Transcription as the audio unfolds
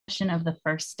session of the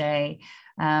first day.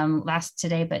 Last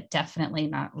today, but definitely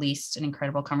not least, an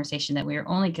incredible conversation that we are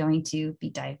only going to be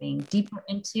diving deeper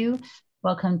into.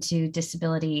 Welcome to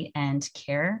Disability and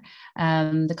Care,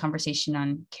 the conversation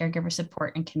on caregiver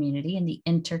support and community and the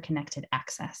interconnected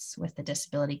access with the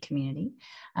disability community.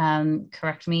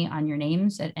 Correct me on your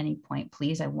names at any point,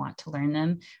 please. I want to learn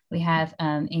them. We have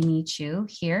Amy Chu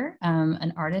here,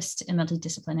 an artist, a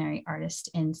multidisciplinary artist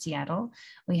in Seattle.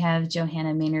 We have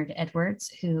Johanna Maynard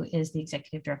Edwards, who is the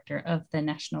executive director of the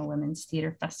National Women's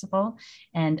Theater Festival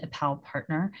and a PAAL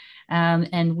partner.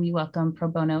 And we welcome Pro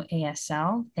Bono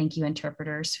ASL. Thank you, interpreters,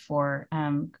 for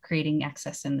creating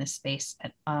access in this space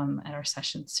at our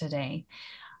sessions today.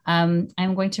 I'm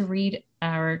going to read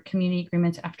our community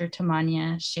agreements after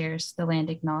Tamanya shares the land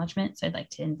acknowledgement. So I'd like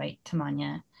to invite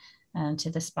Tamanya to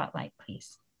the spotlight,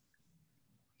 please.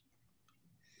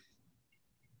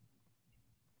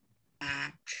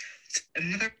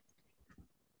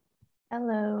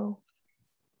 Hello.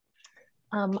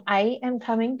 I am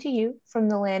coming to you from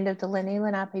the land of the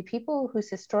Lenni-Lenape people, whose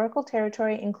historical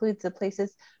territory includes the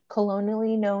places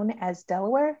colonially known as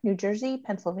Delaware, New Jersey,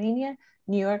 Pennsylvania,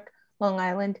 New York, Long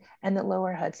Island, and the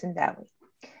lower Hudson Valley.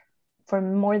 For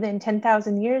more than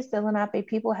 10,000 years, the Lenape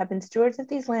people have been stewards of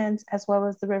these lands, as well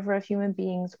as the river of human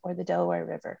beings, or the Delaware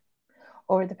River.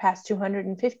 Over the past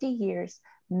 250 years,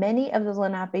 many of the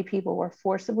Lenape people were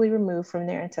forcibly removed from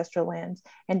their ancestral lands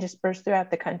and dispersed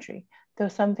throughout the country, though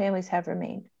some families have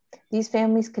remained. These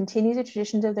families continue the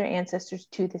traditions of their ancestors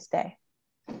to this day.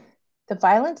 The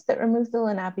violence that removed the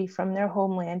Lenape from their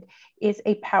homeland is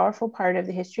a powerful part of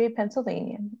the history of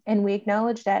Pennsylvania, and we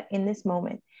acknowledge that in this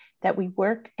moment, that we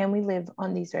work and we live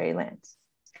on these very lands.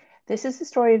 This is the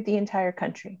story of the entire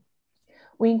country.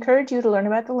 We encourage you to learn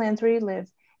about the lands where you live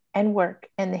and work,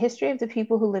 and the history of the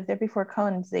people who lived there before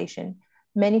colonization,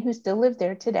 many who still live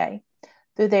there today,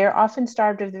 though they are often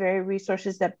starved of the very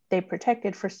resources that they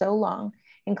protected for so long,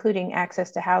 including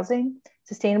access to housing,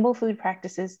 sustainable food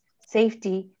practices,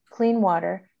 safety, clean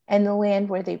water, and the land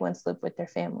where they once lived with their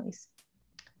families.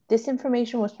 This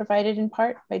information was provided in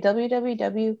part by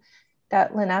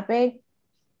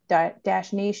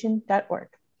www.lenape-nation.org.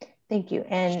 Thank you.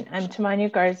 And I'm Tamanya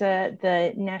Garza,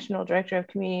 the National Director of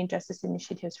Community and Justice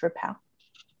Initiatives for PAAL.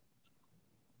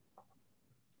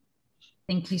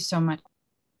 Thank you so much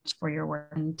for your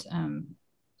work and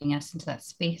bringing us into that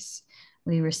space.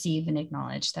 We receive and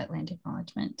acknowledge that land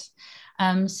acknowledgement.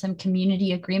 Some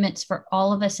community agreements for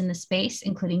all of us in the space,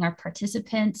 including our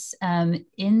participants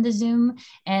in the Zoom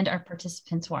and our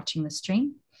participants watching the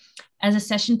stream. As a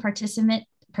session participant,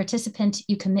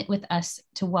 you commit with us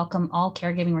to welcome all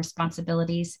caregiving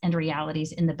responsibilities and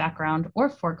realities in the background or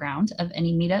foreground of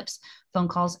any meetups, phone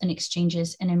calls, and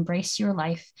exchanges, and embrace your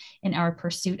life in our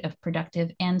pursuit of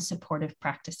productive and supportive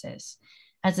practices.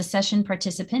 As a session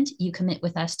participant, you commit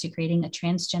with us to creating a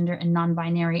transgender and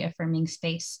non-binary affirming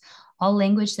space. All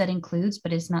language that includes,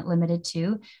 but is not limited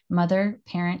to, mother,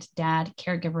 parent, dad,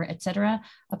 caregiver, etc.,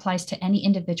 applies to any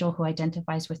individual who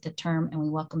identifies with the term, and we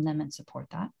welcome them and support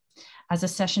that. As a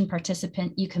session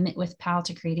participant, you commit with PAAL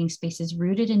to creating spaces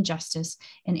rooted in justice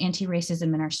and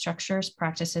anti-racism in our structures,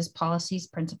 practices, policies,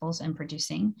 principles, and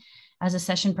producing. As a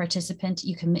session participant,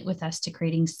 you commit with us to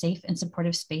creating safe and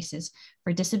supportive spaces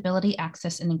for disability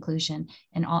access and inclusion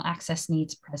and all access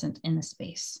needs present in the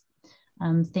space.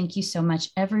 Thank you so much,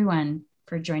 everyone,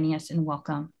 for joining us, and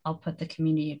welcome. I'll put the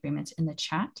community agreements in the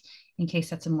chat in case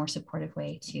that's a more supportive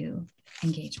way to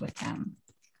engage with them.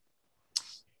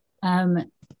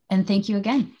 And thank you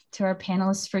again to our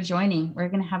panelists for joining. We're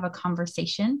going to have a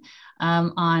conversation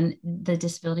on the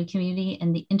disability community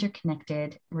and the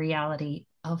interconnected reality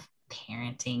of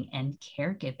parenting and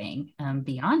caregiving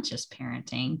beyond just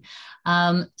parenting.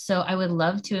 So I would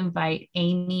love to invite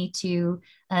Amy to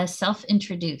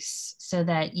self-introduce so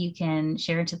that you can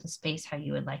share into the space how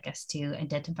you would like us to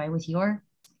identify with your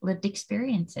lived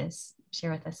experiences.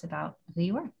 Share with us about who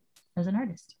you are as an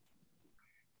artist.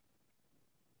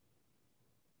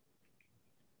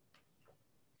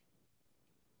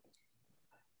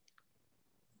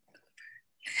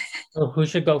 So who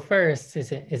should go first?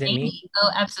 Is it Amy. me?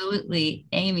 Oh, absolutely.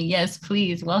 Amy, yes,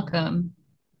 please, welcome.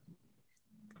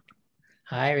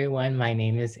 Hi, everyone. My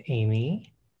name is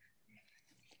Amy.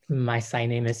 My sign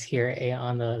name is here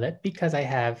on the lip because I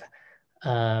have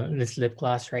this lip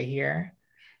gloss right here.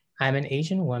 I'm an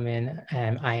Asian woman,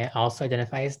 and I also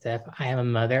identify as deaf. I am a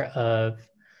mother of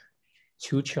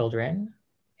 2 children,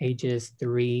 ages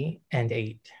 3 and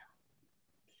 8.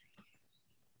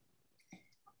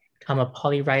 I'm a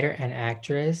polywriter and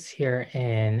actress here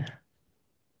in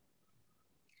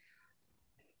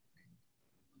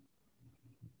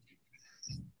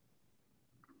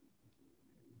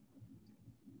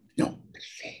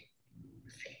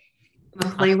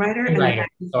playwriter and Writer,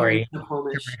 the sorry,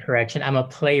 Polish. correction. I'm a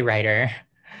playwritter.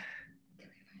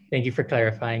 Thank you for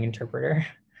clarifying, interpreter.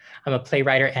 I'm a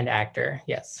playwright and actor,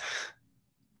 yes.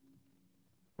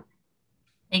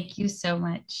 Thank you so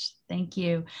much. Thank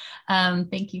you.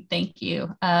 Thank you. Thank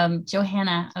you.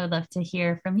 Johanna, I would love to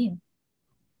hear from you.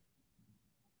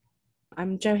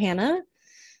 I'm Johanna.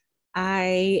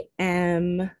 I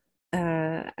am,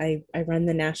 I run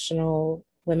the National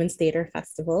Women's Theater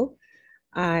Festival.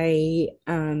 I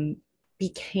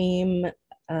became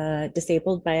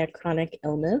disabled by a chronic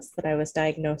illness that I was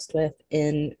diagnosed with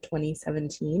in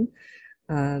 2017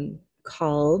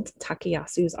 called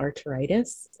Takayasu's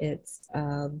arteritis. It's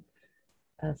a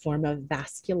form of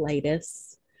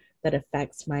vasculitis that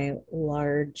affects my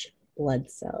large blood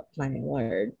cell, my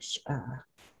large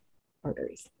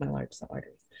arteries, my large cell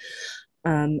arteries.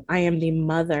 I am the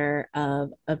mother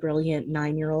of a brilliant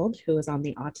 9-year-old who is on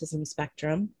the autism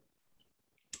spectrum.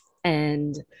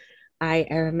 And I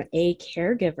am a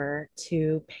caregiver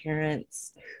to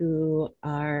parents who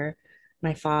are,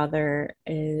 my father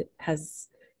has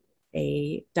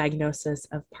a diagnosis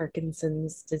of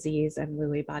Parkinson's disease and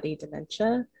Lewy body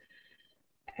dementia,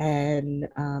 and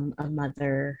a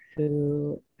mother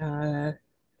who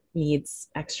needs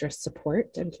extra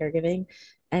support and caregiving,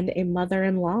 and a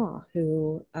mother-in-law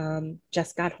who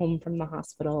just got home from the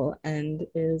hospital and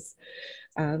is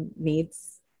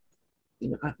needs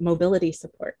mobility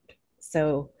support.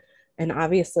 So, and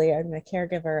obviously I'm a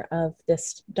caregiver of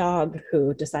this dog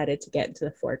who decided to get into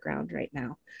the foreground right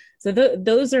now. So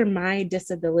those are my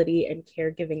disability and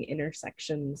caregiving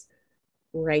intersections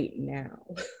right now.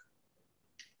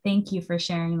 Thank you for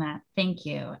sharing that. Thank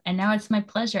you. And now it's my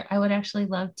pleasure. I would actually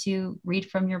love to read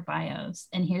from your bios.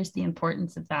 And here's the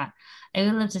importance of that. I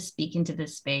would love to speak into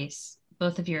this space,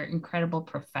 both of your incredible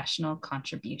professional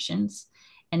contributions,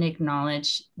 and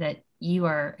acknowledge that you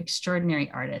are extraordinary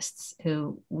artists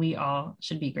who we all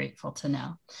should be grateful to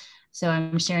know. So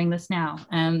I'm sharing this now.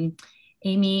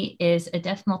 Amy is a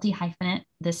deaf multi-hyphenate.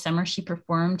 This summer, she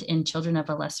performed in Children of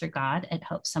a Lesser God at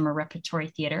Hope Summer Repertory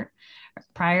Theater.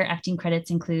 Prior acting credits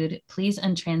include Please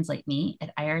Untranslate Me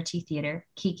at IRT Theater,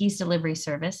 Kiki's Delivery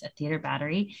Service at Theater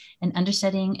Battery, and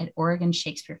understudying at Oregon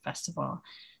Shakespeare Festival.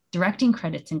 Directing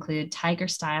credits include Tiger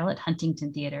Style at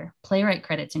Huntington Theater. Playwright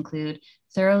credits include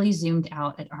Thoroughly Zoomed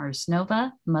Out at Ars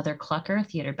Nova, Mother Clucker,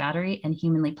 Theater Battery, and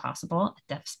Humanly Possible at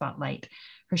Deaf Spotlight.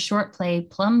 Her short play,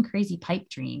 Plum Crazy Pipe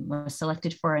Dream, was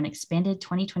selected for an expanded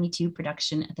 2022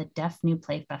 production at the Deaf New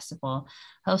Play Festival,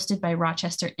 hosted by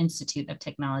Rochester Institute of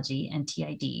Technology and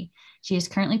TID. She is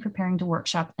currently preparing to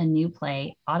workshop a new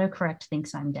play, Autocorrect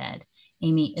Thinks I'm Dead.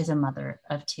 Amy is a mother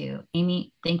of 2.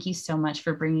 Amy, thank you so much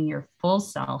for bringing your full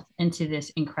self into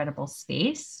this incredible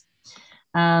space.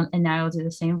 And now I'll do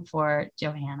the same for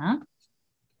Johanna.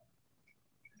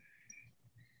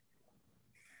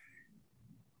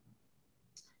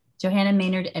 Johanna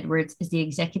Maynard Edwards is the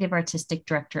Executive Artistic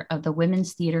Director of the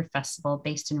Women's Theater Festival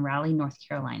based in Raleigh, North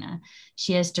Carolina.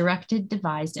 She has directed,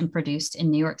 devised, and produced in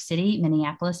New York City,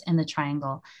 Minneapolis, and the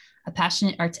Triangle. A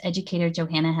passionate arts educator,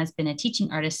 Johanna has been a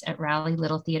teaching artist at Raleigh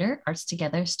Little Theater, Arts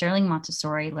Together, Sterling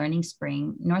Montessori, Learning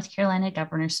Spring, North Carolina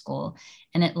Governor's School,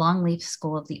 and at Longleaf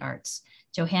School of the Arts.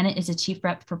 Johanna is a chief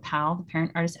rep for PAAL, the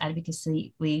Parent Artist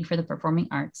Advocacy League for the Performing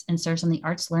Arts, and serves on the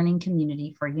arts learning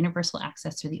community for universal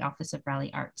access through the Office of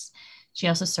Raleigh Arts. She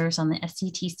also serves on the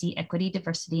SCTC Equity,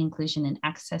 Diversity, Inclusion, and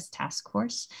Access Task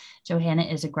Force. Johanna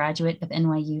is a graduate of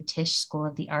NYU Tisch School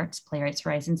of the Arts, Playwrights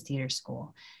Horizons Theater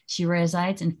School. She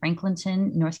resides in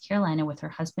Franklinton, North Carolina with her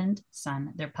husband,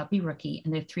 son, their puppy Rookie,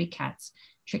 and their 3 cats,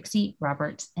 Trixie,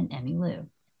 Robert, and Emmy Lou.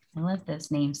 I love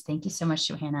those names. Thank you so much,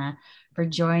 Johanna, for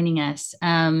joining us.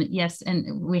 Yes,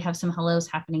 and we have some hellos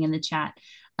happening in the chat.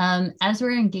 As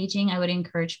we're engaging, I would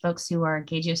encourage folks who are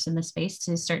engaging us in the space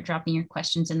to start dropping your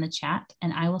questions in the chat,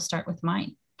 and I will start with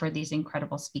mine for these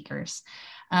incredible speakers,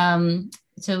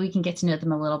 so we can get to know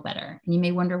them a little better. And you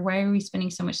may wonder, why are we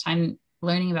spending so much time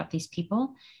learning about these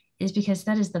people? Is because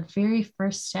that is the very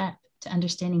first step to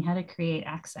understanding how to create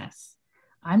access.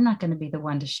 I'm not going to be the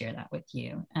one to share that with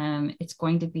you. It's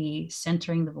going to be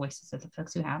centering the voices of the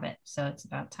folks who have it. So it's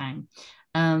about time.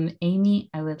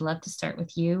 Amy, I would love to start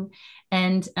with you.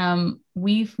 And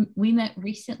we met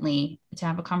recently to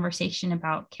have a conversation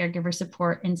about caregiver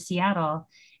support in Seattle.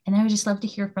 And I would just love to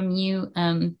hear from you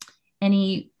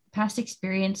any past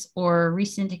experience or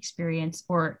recent experience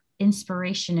or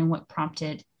inspiration in what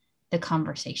prompted the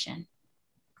conversation.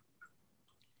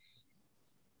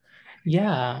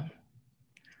 Yeah.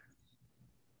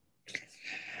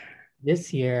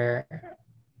 This year,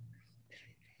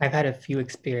 I've had a few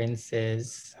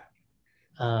experiences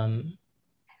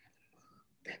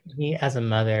Me as a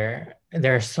mother,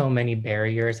 there are so many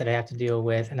barriers that I have to deal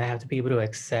with, and I have to be able to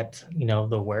accept,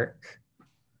 the work.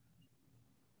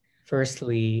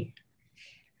 Firstly,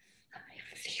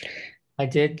 I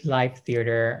did live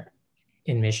theater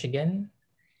in Michigan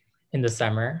in the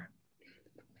summer.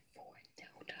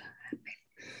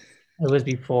 It was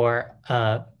before,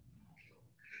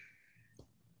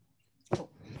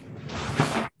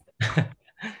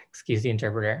 excuse the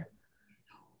interpreter.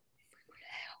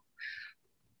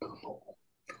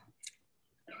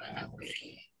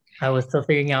 I was still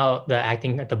figuring out the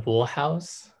acting at the Bull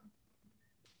House.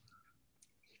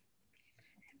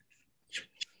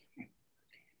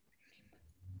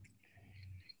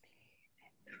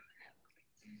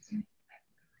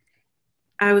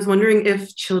 I was wondering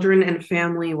if children and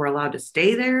family were allowed to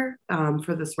stay there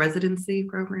for this residency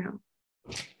program.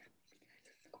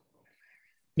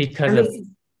 Because of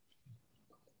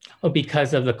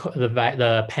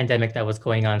the pandemic that was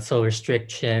going on, so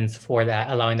restrictions for that,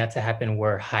 allowing that to happen,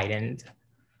 were heightened.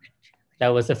 That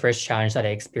was the first challenge that I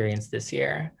experienced this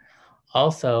year.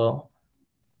 Also,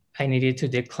 I needed to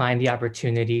decline the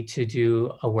opportunity to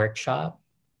do a workshop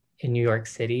in New York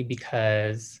City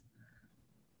because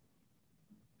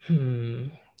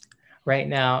right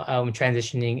now I'm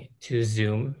transitioning to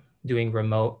Zoom, doing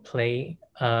remote play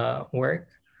work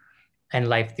and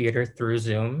live theater through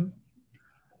Zoom,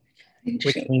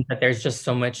 which means that there's just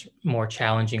so much more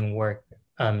challenging work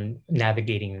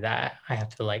navigating that. I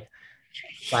have to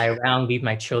fly around, leave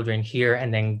my children here,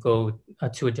 and then go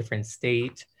to a different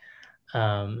state.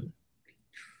 And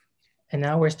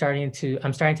now I'm starting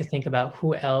to think about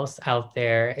who else out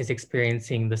there is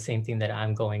experiencing the same thing that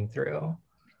I'm going through.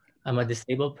 I'm a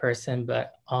disabled person,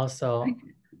 but also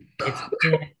it's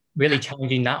really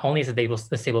challenging, not only as a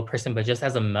disabled person, but just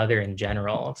as a mother in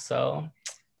general. So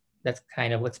that's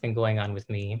kind of what's been going on with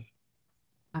me.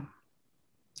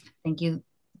 Thank you.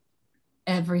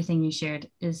 Everything you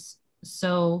shared is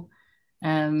so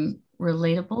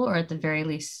relatable, or at the very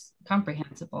least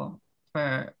comprehensible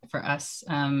for us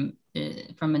from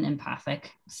an empathic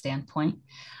standpoint.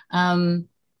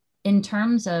 In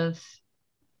terms of,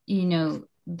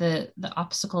 the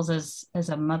obstacles as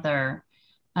a mother,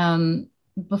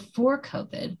 before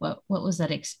COVID, what was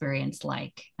that experience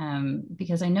like?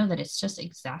 Because I know that it's just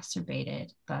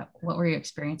exacerbated, but what were your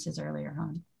experiences earlier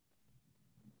on?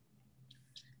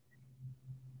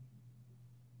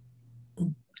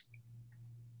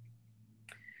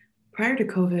 Prior to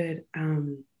COVID,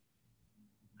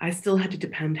 I still had to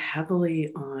depend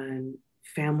heavily on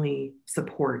family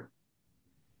support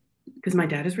because my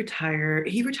dad is retired.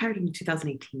 He retired in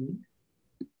 2018.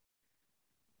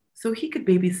 So he could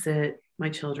babysit my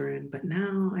children. But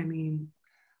now,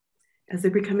 as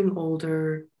they're becoming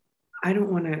older, I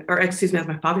don't want to, or excuse me, as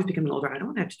my father's becoming older, I don't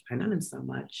want to have to depend on him so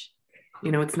much.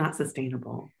 It's not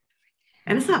sustainable.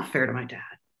 And it's not fair to my dad.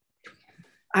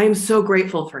 I am so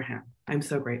grateful for him. I'm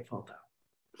so grateful,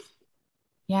 though.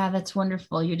 Yeah, that's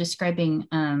wonderful. You're describing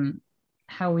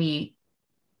how we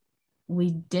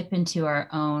dip into our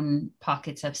own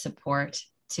pockets of support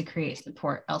to create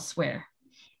support elsewhere.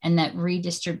 And that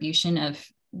redistribution of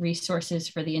resources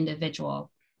for the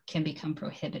individual can become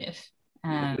prohibitive.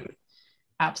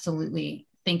 Absolutely.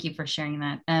 Thank you for sharing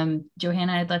that.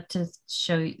 Johanna, I'd love to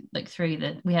show you, throw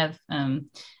you we have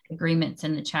agreements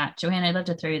in the chat. Johanna, I'd love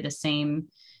to throw you the same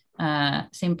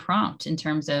prompt in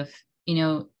terms of,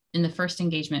 in the first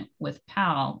engagement with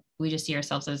PAAL, we just see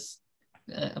ourselves as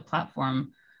a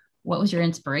platform. What was your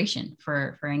inspiration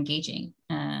for engaging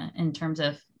in terms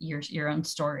of your own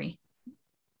story?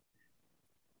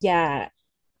 Yeah,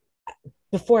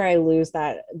 before I lose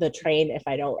the train,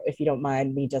 if you don't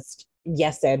mind me just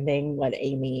yes-ending what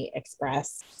Amy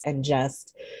expressed, and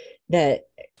just that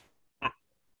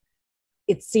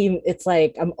it's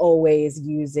like I'm always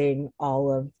using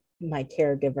all of my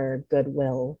caregiver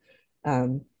goodwill.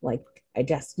 I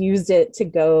just used it to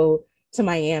go to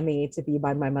Miami to be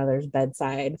by my mother's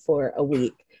bedside for a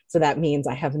week. So that means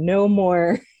I have no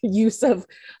more use of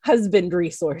husband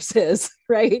resources,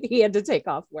 right? He had to take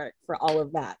off work for all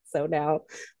of that. So now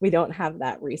we don't have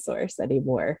that resource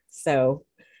anymore. So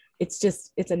it's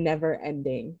a never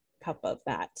ending cup of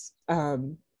that.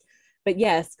 But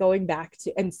yes, going back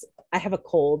to, and I have a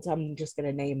cold, so I'm just going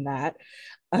to name that.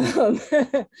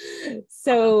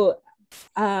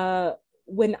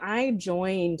 When I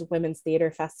joined Women's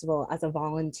Theater Festival as a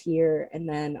volunteer and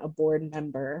then a board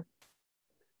member,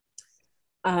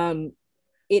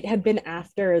 it had been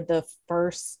after the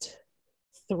first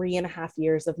 3.5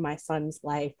 years of my son's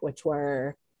life, which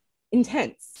were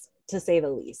intense, to say the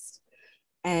least.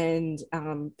 And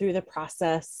through the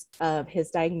process of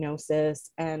his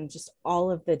diagnosis and just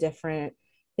all of the different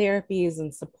therapies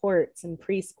and supports and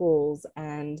preschools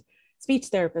and speech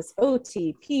therapists,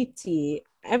 OT, PT,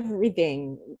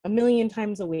 everything, a million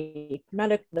times a week,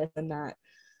 medical, this and that.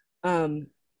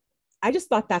 I just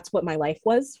thought that's what my life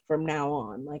was from now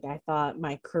on. Like, I thought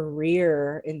my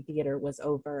career in theater was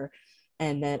over,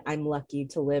 and that I'm lucky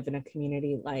to live in a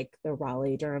community like the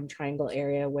Raleigh-Durham Triangle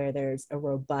area where there's a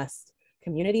robust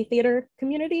community theater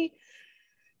community,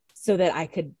 so that I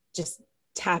could just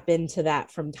tap into that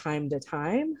from time to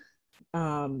time.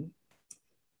 And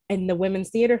the Women's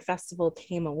Theater Festival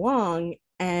came along,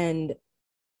 and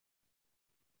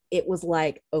it was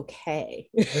like, okay,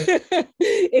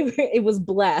 it was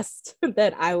blessed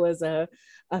that I was a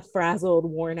frazzled,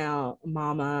 worn out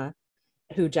mama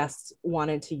who just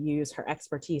wanted to use her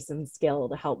expertise and skill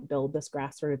to help build this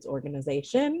grassroots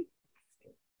organization.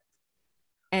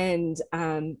 And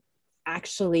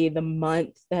actually, the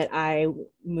month that I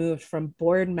moved from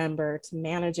board member to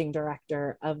managing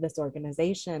director of this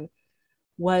organization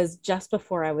was just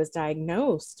before I was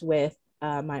diagnosed with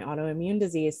my autoimmune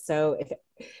disease. So if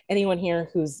anyone here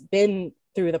who's been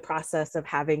through the process of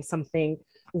having something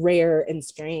rare and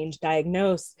strange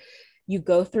diagnosed, you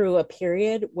go through a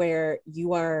period where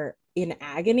you are in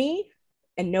agony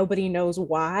and nobody knows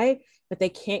why, but they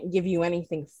can't give you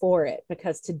anything for it,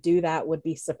 because to do that would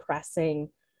be suppressing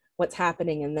what's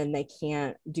happening, and then they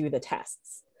can't do the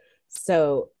tests.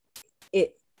 So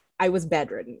I was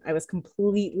bedridden. I was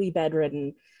completely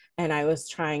bedridden, and I was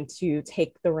trying to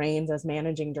take the reins as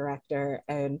managing director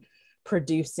and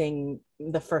producing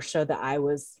the first show that I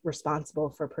was responsible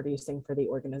for producing for the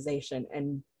organization,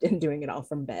 and doing it all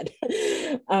from bed.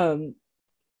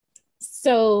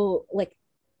 So like,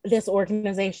 this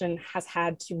organization has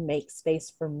had to make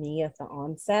space for me at the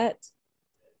onset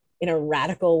in a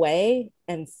radical way.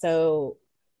 And so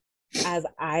as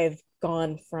I've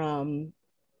gone from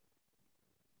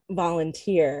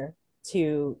volunteer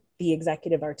to the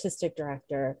executive artistic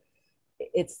director,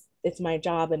 it's my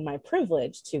job and my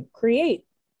privilege to create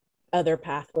other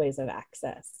pathways of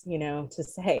access, you know, to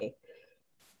say,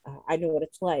 I know what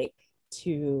it's like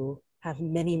to have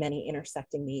many, many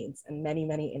intersecting needs and many,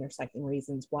 many intersecting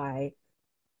reasons why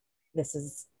this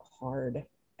is hard,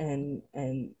 and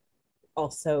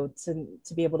also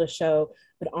to be able to show,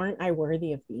 but aren't I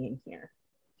worthy of being here?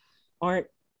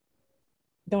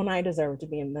 Don't I deserve to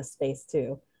be in this space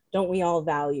too? Don't we all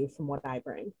value from what I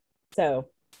bring? So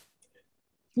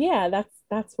yeah,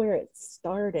 that's where it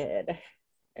started.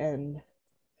 And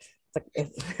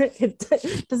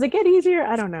does it get easier?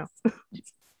 I don't know.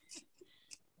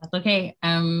 That's okay.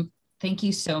 Thank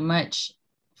you so much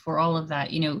for all of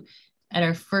that. You know, at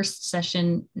our first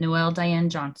session, Noelle Diane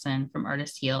Johnson from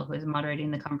Artist Heal, who is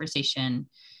moderating the conversation,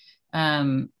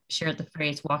 shared the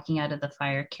phrase, walking out of the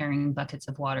fire, carrying buckets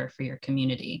of water for your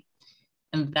community.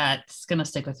 And that's going to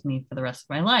stick with me for the rest of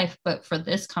my life. But for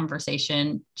this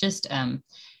conversation, just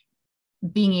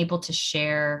being able to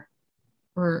share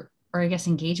or I guess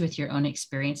engage with your own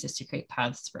experiences to create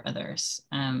paths for others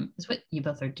is what you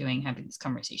both are doing, having this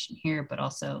conversation here, but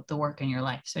also the work in your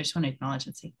life. So I just want to acknowledge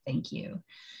and say thank you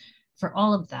for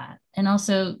all of that. And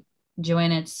also,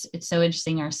 Joanna, it's so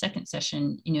interesting. Our second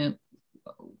session, you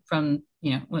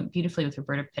know, went beautifully with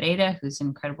Roberta Pereira, who's an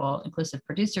incredible inclusive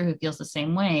producer who feels the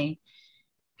same way.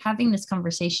 Having this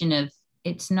conversation of,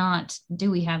 it's not,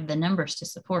 do we have the numbers to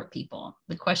support people?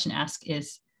 The question asked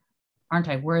is, aren't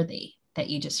I worthy? That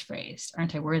you just phrased,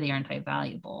 aren't I worthy? Aren't I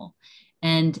valuable?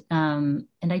 And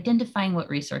identifying what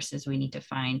resources we need to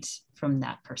find from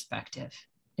that perspective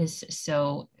is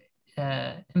so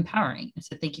empowering. And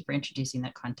so thank you for introducing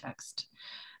that context.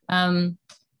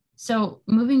 So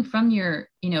moving from your,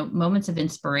 moments of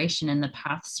inspiration and the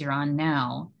paths you're on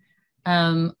now,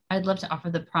 I'd love to offer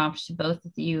the prompt to both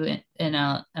of you, and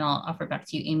I'll offer it back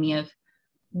to you, Amy, of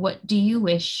what do you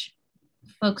wish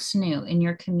folks knew in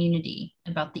your community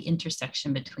about the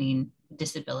intersection between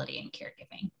disability and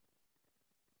caregiving?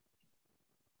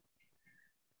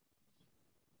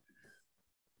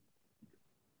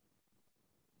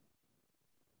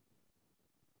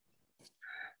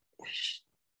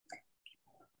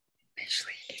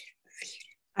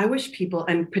 I wish people,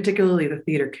 and particularly the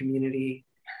theater community,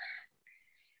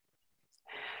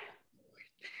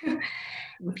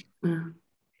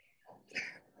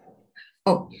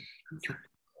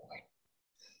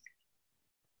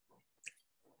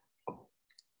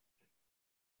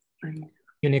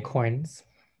 unicorns.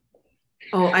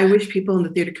 Oh, I wish people in the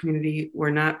theater community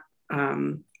were not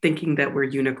thinking that we're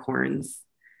unicorns.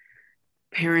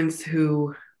 Parents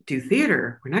who do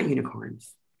theater, we're not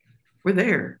unicorns. We're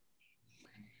there.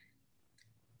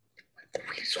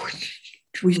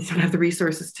 We just don't have the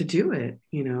resources to do it,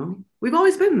 We've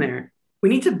always been there. We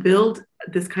need to build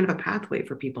this kind of a pathway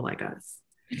for people like us.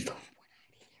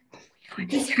 I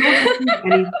just don't know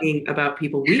anything about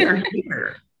people. We are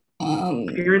here.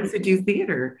 Parents who do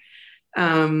theater.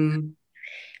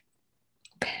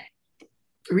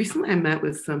 Recently I met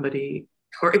with somebody,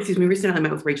 recently I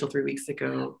met with Rachel 3 weeks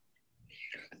ago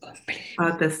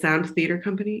at the Sound Theater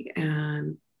Company.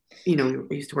 And,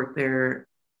 we used to work there,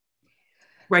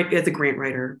 right, as a grant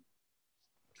writer.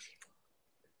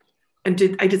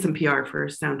 And I did some PR for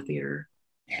Sound Theater.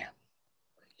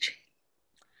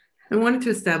 I wanted to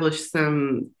establish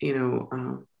some, we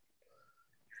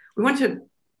wanted to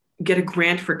get a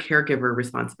grant for caregiver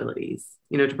responsibilities,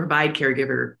 to provide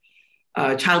caregiver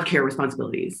childcare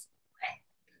responsibilities.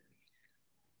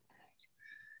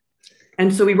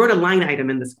 And so we wrote a line item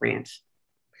in this grant,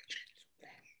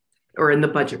 or in the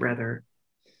budget rather.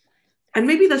 And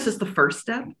maybe that's just the first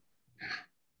step.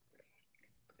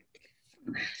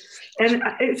 And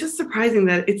it's just surprising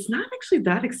that it's not actually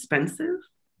that expensive.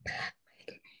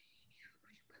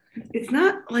 It's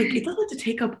not like, it doesn't have to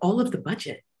take up all of the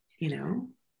budget,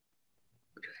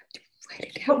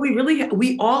 But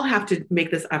we all have to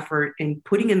make this effort in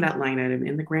putting in that line item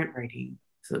in the grant writing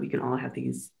so that we can all have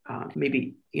these,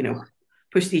 maybe,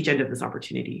 push the agenda of this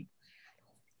opportunity.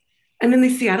 And in the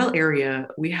Seattle area,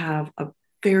 we have a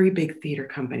very big theater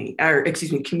community.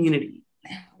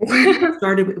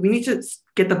 We need to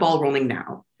get the ball rolling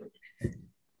now.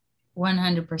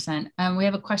 100%. We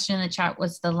have a question in the chat.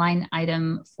 What's the line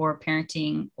item for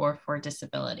parenting or for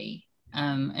disability?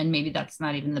 And maybe that's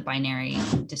not even the binary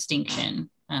distinction.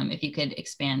 If you could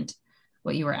expand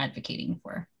what you were advocating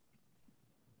for.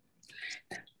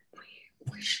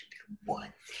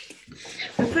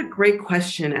 That's a great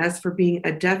question. As for being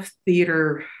a deaf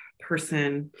theater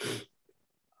person,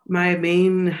 my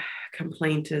main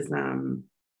complaint is, or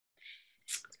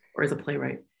as a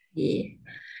playwright,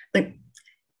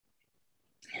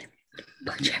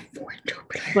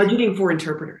 budgeting for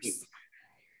interpreters.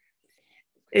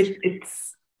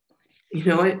 It's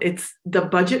the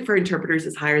budget for interpreters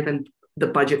is higher than the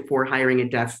budget for hiring a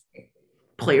deaf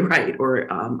playwright or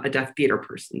a deaf theater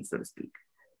person, so to speak.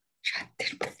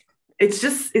 It's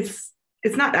just, it's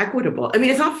not equitable. I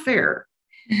mean, it's not fair.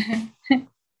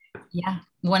 Yeah,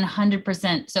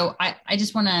 100%. So I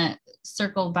just want to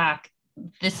circle back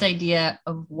this idea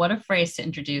of what a phrase to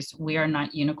introduce. We are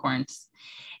not unicorns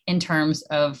in terms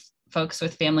of folks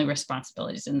with family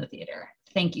responsibilities in the theater.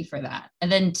 Thank you for that.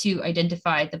 And then to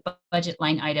identify the budget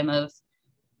line item of,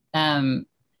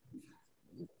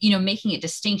 making it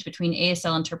distinct between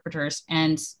ASL interpreters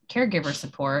and caregiver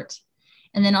support.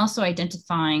 And then also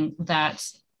identifying that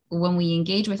when we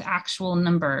engage with actual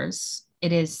numbers,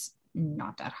 it is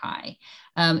not that high.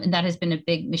 And that has been a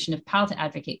big mission of PAAL to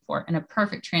advocate for, and a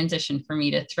perfect transition for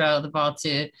me to throw the ball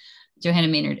to Johanna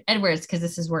Maynard Edwards, because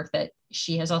this is work that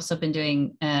she has also been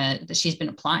doing, that she's been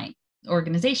applying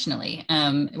organizationally,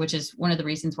 which is one of the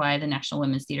reasons why the National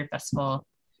Women's Theater Festival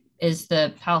is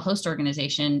the PAAL host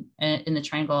organization in the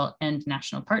Triangle and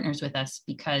national partners with us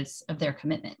because of their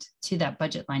commitment to that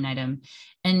budget line item.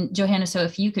 And Johanna, so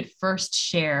if you could first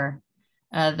share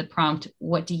the prompt,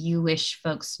 what do you wish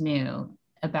folks knew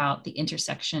about the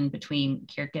intersection between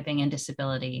caregiving and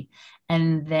disability,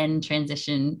 and then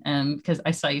transition, because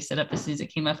I saw you set up as soon as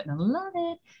it came up and I love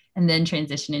it, and then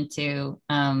transition into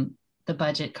the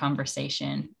budget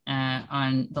conversation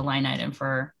on the line item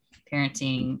for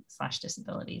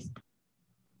parenting/disabilities.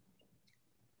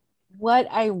 What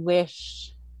I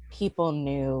wish people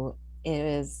knew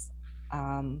is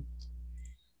how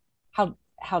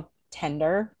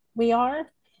tender we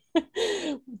are.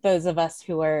 Those of us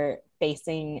who are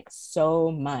facing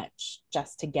so much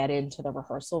just to get into the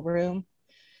rehearsal room,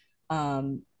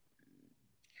 and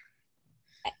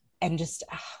just,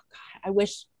 oh God,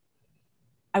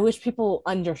 I wish people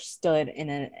understood in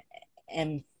an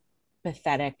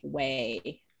empathetic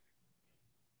way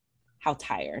how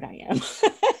tired I am,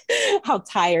 how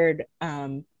tired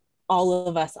all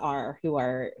of us are who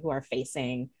are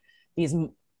facing these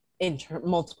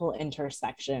multiple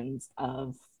intersections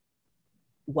of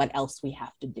what else we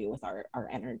have to do with our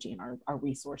energy and our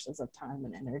resources of time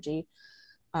and energy.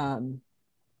 And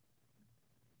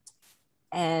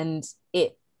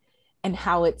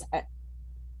how it's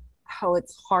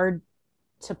hard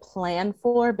to plan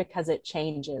for because it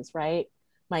changes, right?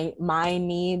 My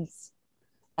needs,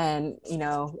 and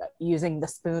using the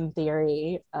spoon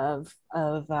theory of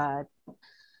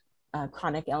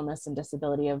chronic illness and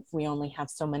disability, of we only have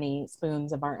so many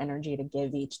spoons of our energy to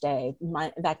give each day.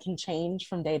 That can change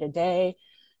from day to day,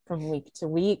 from week to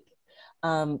week.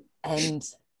 And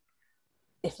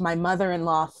if my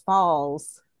mother-in-law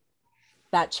falls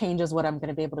that changes what I'm going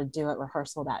to be able to do at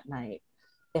rehearsal that night.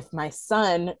 If my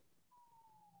son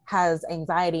has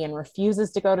anxiety and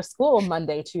refuses to go to school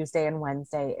Monday, Tuesday, and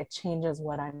Wednesday, it changes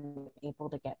what I'm able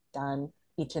to get done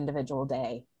each individual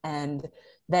day. And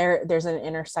there's an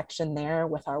intersection there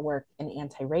with our work in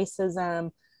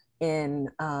anti-racism,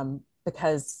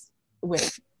 because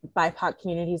with BIPOC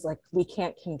communities, like, we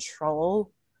can't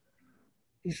control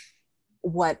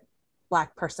what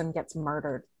Black person gets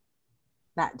murdered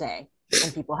that day,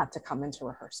 and people have to come into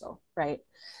rehearsal, right?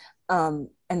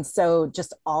 And so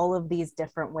just all of these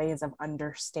different ways of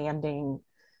understanding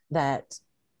that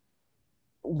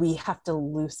we have to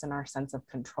loosen our sense of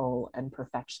control and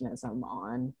perfectionism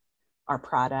on our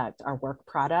product, our work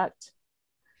product.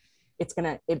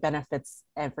 It benefits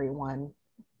everyone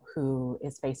who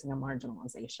is facing a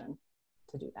marginalization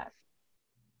to do that.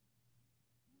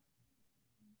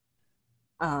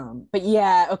 But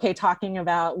yeah, okay, talking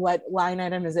about what line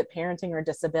item is it, parenting or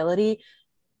disability?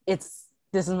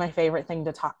 This is my favorite thing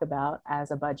to talk about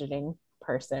as a budgeting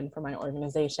person for my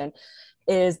organization,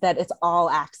 is that it's all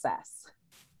access.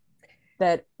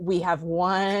 That we have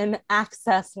one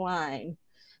access line,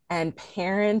 and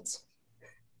parenting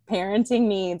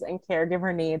needs and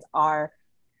caregiver needs are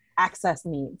access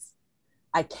needs.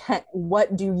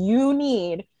 What do you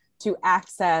need to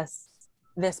access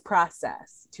this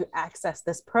process, to access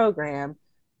this program,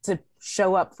 to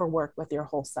show up for work with your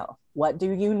whole self? What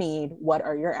do you need? What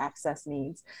are your access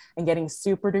needs? And getting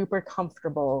super duper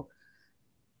comfortable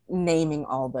naming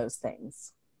all those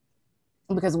things,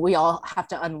 because we all have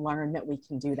to unlearn that we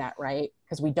can do that, right?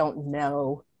 Because we don't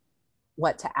know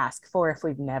what to ask for if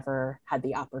we've never had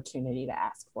the opportunity to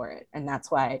ask for it. And that's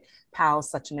why PAAL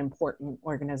is such an important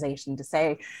organization, to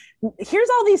say, here's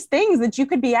all these things that you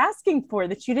could be asking for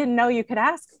that you didn't know you could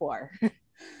ask for.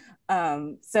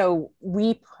 So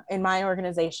in my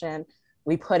organization,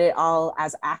 we put it all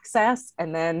as access,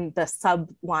 and then the sub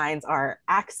lines are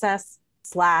access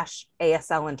 /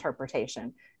 ASL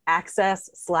interpretation, access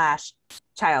 /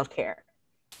 childcare,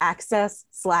 access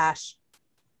 /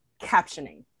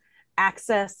 captioning,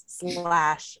 access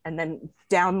 / and then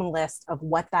down the list of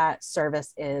what that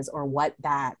service is, or what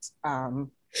that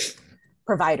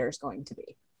provider is going to be.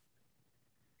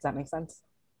 Does that make sense?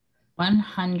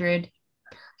 100%.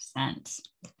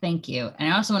 Thank you.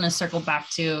 And I also want to circle back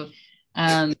to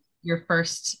your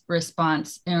first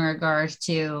response in regards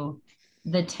to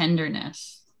the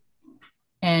tenderness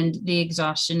and the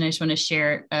exhaustion. I just want to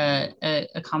share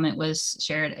a comment was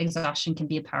shared. Exhaustion can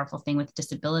be a powerful thing with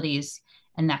disabilities,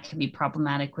 and that can be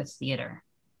problematic with theater.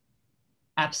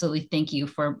 Absolutely. Thank you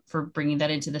for bringing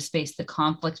that into the space. The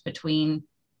conflict between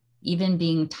even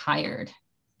being tired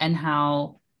and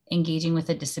how engaging with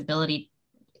a disability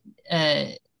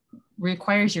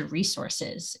requires your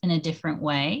resources in a different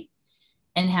way,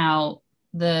 and how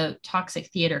the toxic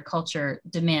theater culture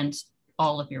demands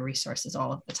all of your resources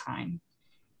all of the time.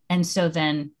 And so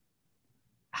then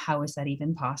how is that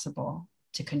even possible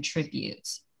to contribute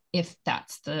if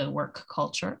that's the work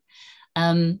culture?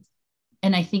 And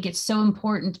I think it's so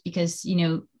important because, you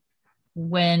know,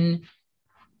 when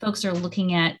folks are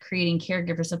looking at creating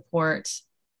caregiver support,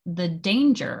 the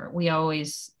danger we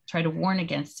always try to warn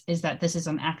against is that this is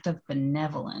an act of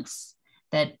benevolence,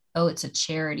 that, oh, it's a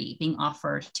charity being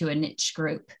offered to a niche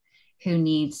group who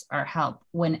needs our help,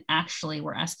 when actually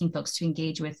we're asking folks to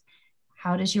engage with,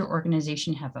 how does your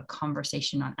organization have a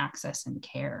conversation on access and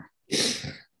care?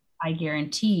 I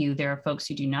guarantee you there are folks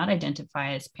who do not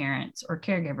identify as parents or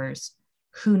caregivers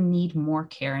who need more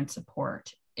care and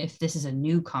support if this is a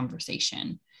new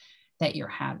conversation that you're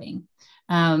having.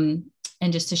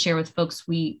 And just to share with folks,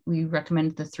 we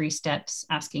recommend the 3 steps,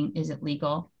 asking, is it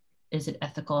legal? Is it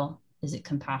ethical? Is it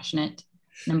compassionate?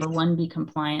 Number 1, be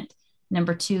compliant.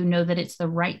 Number 2, know that it's the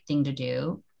right thing to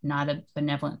do, not a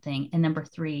benevolent thing. And number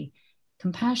 3,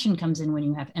 compassion comes in when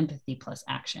you have empathy plus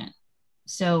action.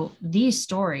 So these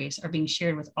stories are being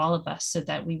shared with all of us so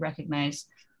that we recognize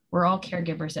we're all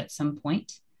caregivers at some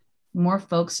point. More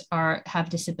folks have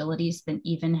disabilities than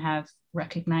even have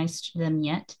recognized them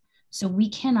yet. So we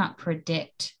cannot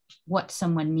predict what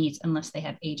someone needs unless they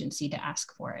have agency to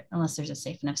ask for it, unless there's a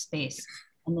safe enough space,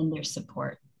 and then there's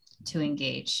support to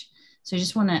engage. So I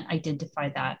just want to identify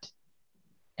that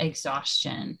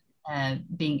exhaustion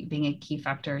being a key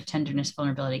factor, tenderness,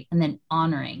 vulnerability, and then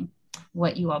honoring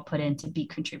what you all put in to be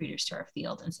contributors to our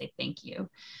field and say thank you.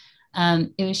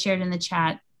 It was shared in the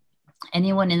chat.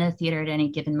 Anyone in the theater at any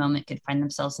given moment could find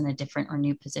themselves in a different or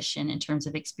new position in terms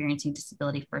of experiencing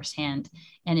disability firsthand,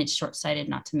 and it's short-sighted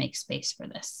not to make space for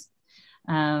this.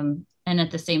 And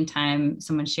at the same time,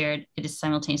 someone shared, it is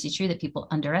simultaneously true that people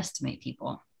underestimate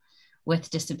people. with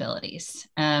disabilities.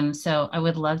 So I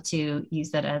would love to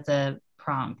use that as a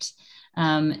prompt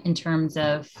in terms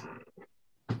of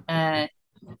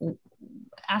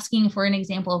asking for an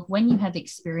example of when you have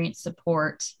experienced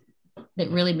support that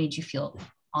really made you feel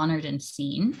honored and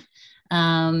seen.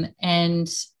 And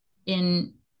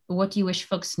in what do you wish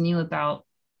folks knew about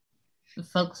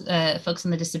folks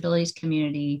in the disabilities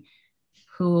community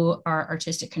who are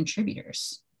artistic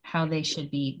contributors, how they should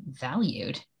be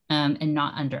valued and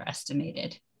not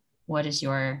underestimated? What is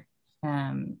your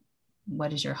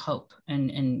hope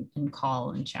and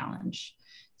call and challenge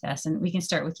to us? And we can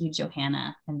start with you,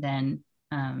 Johanna, and then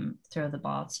throw the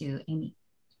ball to Amy.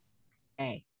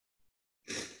 Okay.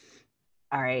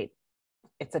 All right.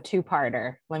 It's a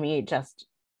two-parter. Let me just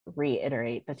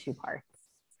reiterate the two parts.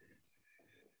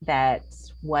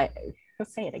 That's what,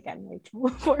 say it again, Rachel,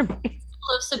 for me.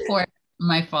 Of support.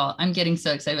 My fault. I'm getting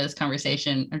so excited about this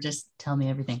conversation. Or just tell me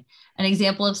everything. An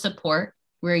example of support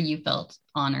where you felt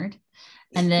honored.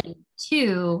 And then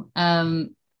two,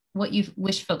 what you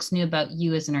wish folks knew about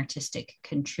you as an artistic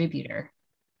contributor.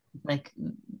 Like,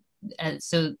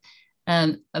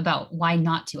 about why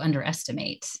not to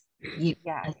underestimate you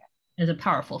as a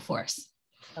powerful force.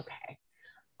 Okay.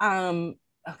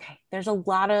 Okay. There's a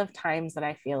lot of times that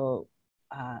I feel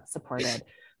supported,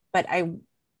 but I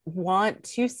want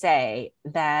to say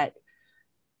that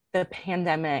the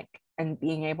pandemic and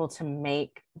being able to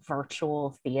make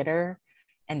virtual theater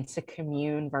and to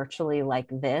commune virtually like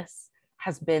this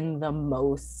has been the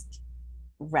most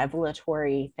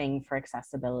revelatory thing for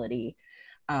accessibility.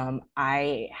 I've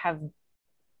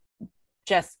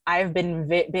been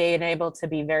being able to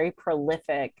be very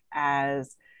prolific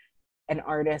as an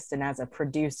artist and as a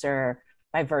producer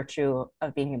by virtue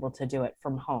of being able to do it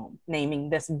from home. Naming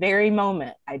this very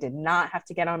moment, I did not have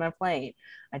to get on a plane.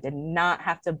 I did not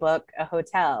have to book a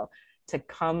hotel to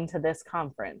come to this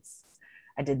conference.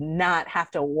 I did not have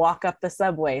to walk up the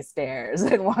subway stairs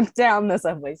and walk down the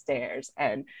subway stairs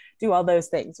and do all those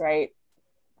things, right?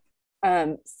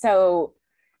 So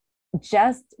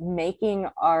just making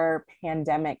our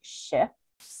pandemic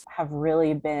shifts have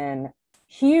really been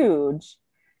huge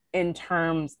in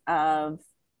terms of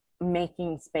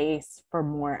making space for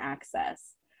more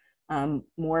access.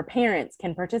 More parents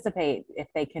can participate if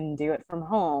they can do it from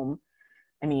home.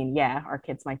 I mean, yeah, our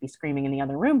kids might be screaming in the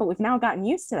other room, but we've now gotten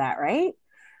used to that, right?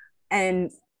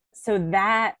 And so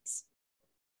that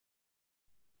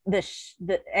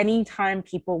anytime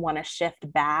people want to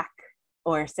shift back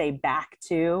or say back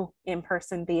to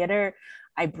in-person theater,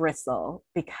 I bristle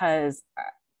because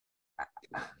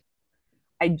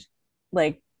I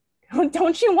like,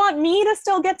 don't you want me to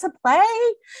still get to play?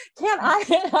 Can't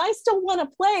I still want to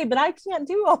play, but I can't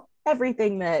do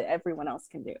everything that everyone else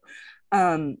can do.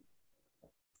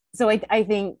 So I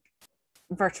think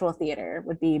virtual theater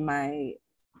would be my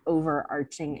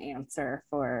overarching answer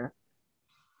for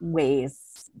ways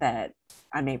that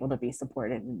I'm able to be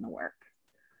supported in the work.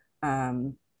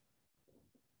 I'm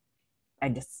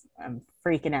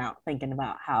freaking out thinking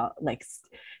about how, like,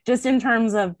 just in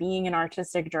terms of being an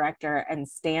artistic director and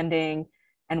standing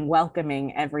and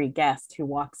welcoming every guest who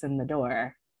walks in the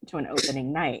door to an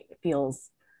opening night, it feels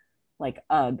like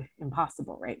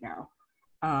impossible right now.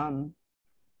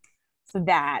 So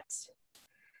that,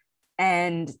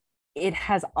 and it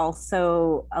has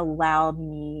also allowed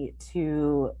me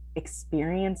to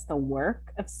experience the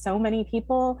work of so many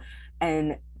people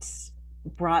and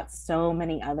brought so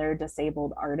many other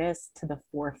disabled artists to the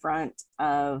forefront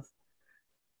of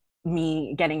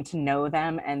me getting to know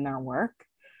them and their work,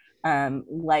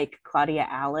 like Claudia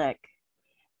Alec,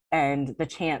 and the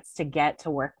chance to get to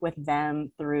work with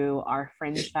them through our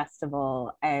Fringe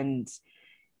Festival, and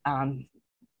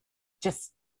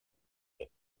just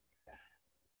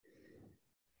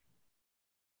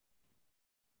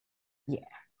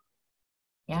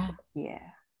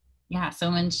So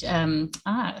much.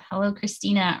 Hello,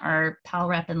 Christina, our PAAL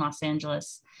rep in Los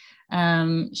Angeles,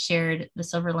 shared the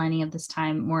silver lining of this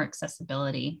time, more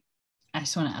accessibility. I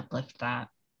just want to uplift that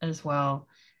as well.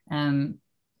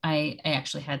 I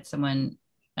actually had someone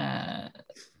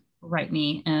write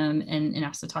me and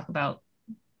ask to talk about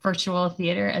virtual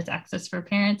theater as access for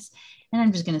parents. And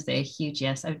I'm just going to say a huge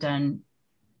yes. I've done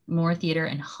more theater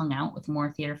and hung out with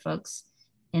more theater folks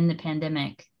in the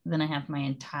pandemic than I have my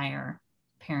entire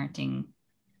parenting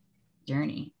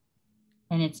journey.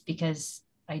 And it's because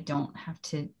I don't have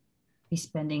to be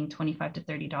spending $25 to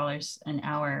 $30 an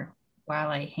hour while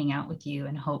I hang out with you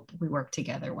and hope we work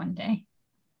together one day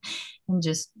and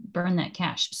just burn that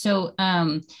cash. So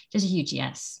just a huge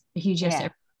yes. A huge yes.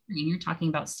 And you're talking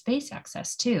about space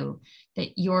access too,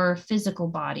 that your physical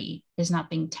body is not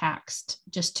being taxed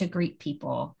just to greet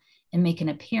people and make an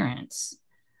appearance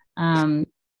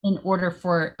in order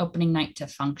for opening night to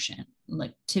function.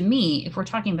 Like, to me, if we're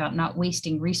talking about not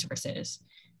wasting resources,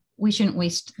 we shouldn't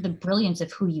waste the brilliance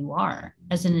of who you are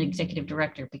as an executive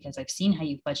director, because I've seen how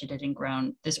you've budgeted and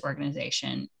grown this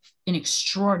organization in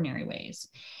extraordinary ways.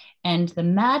 And the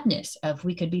madness of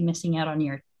we could be missing out on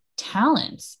your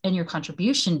talents and your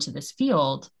contribution to this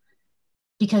field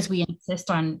because we insist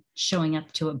on showing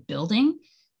up to a building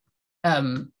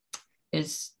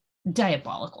is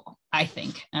diabolical, I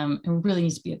think. It really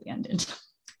needs to be abandoned.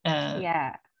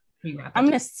 Yeah. I'm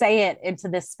going to say it into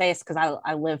this space because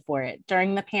I live for it.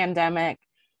 During the pandemic,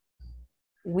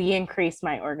 we increased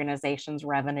my organization's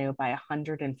revenue by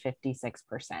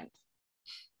 156%.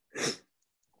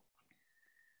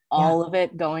 All of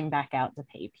it going back out to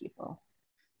pay people.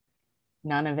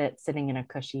 None of it sitting in a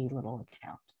cushy little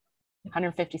account.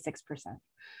 156%.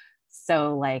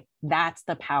 So like, that's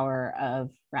the power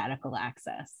of radical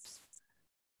access.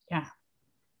 Yeah.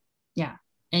 Yeah.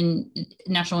 And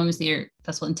National Women's Theater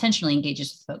Festival intentionally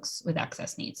engages with folks with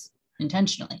access needs,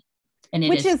 intentionally. And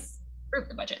it is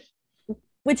the budget.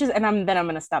 Which is, and I'm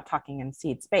going to stop talking and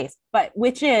cede space, but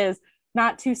which is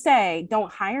not to say,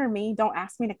 don't hire me, don't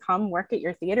ask me to come work at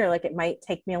your theater. Like, it might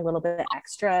take me a little bit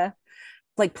extra.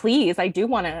 Like, please, I do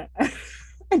want to,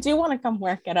 I do want to come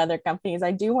work at other companies.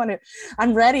 I do want to,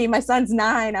 I'm ready. My son's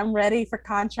 9. I'm ready for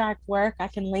contract work. I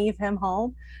can leave him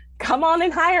home. Come on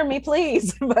and hire me,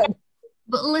 please. But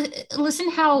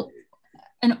listen how,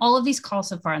 and all of these calls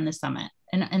so far in the summit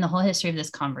and the whole history of this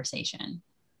conversation.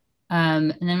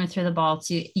 And then I'm going to throw the ball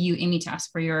to you, Amy, to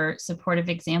ask for your supportive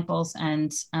examples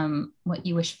and what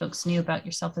you wish folks knew about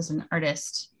yourself as an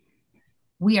artist.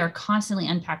 We are constantly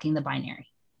unpacking the binary.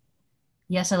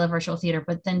 Yes, I love virtual theater,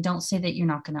 but then don't say that you're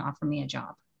not going to offer me a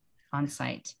job on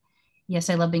site. Yes,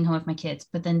 I love being home with my kids,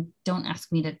 but then don't ask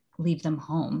me to leave them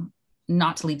home,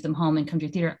 not to leave them home and come to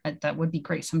your theater. That would be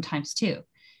great sometimes too.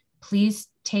 Please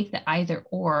take the either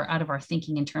or out of our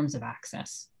thinking in terms of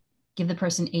access. Give the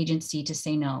person agency to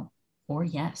say no or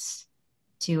yes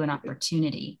to an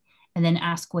opportunity, and then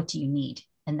ask, what do you need?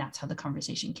 And that's how the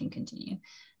conversation can continue.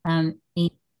 Amy, I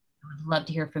would love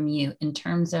to hear from you in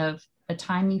terms of a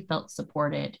time you felt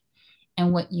supported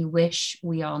and what you wish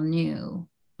we all knew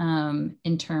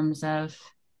in terms of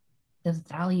the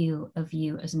value of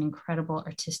you as an incredible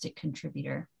artistic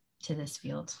contributor to this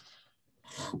field.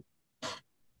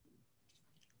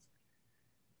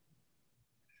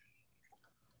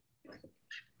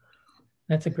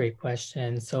 That's a great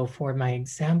question. So for my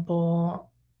example,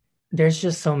 there's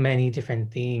just so many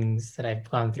different things that I've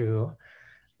gone through.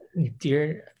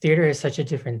 Theater is such a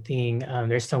different thing.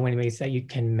 There's so many ways that you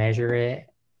can measure it,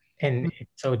 and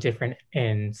it's so different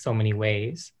in so many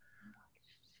ways.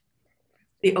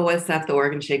 The OSF, the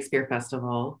Oregon Shakespeare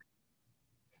Festival.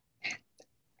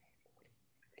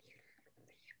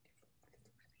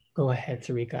 Go ahead,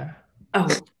 Sarika. Oh,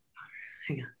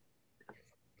 hang on.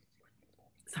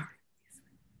 Sorry.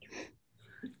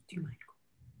 Do you mind?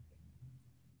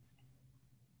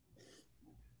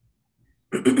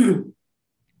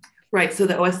 Right, so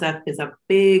the OSF is a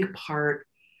big part.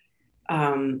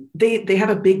 They have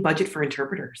a big budget for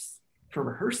interpreters, for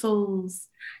rehearsals,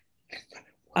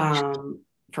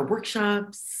 for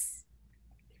workshops,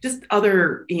 just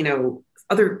other,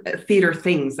 other theater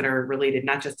things that are related,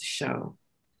 not just a show.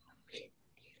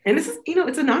 And this is,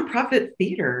 it's a nonprofit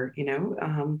theater,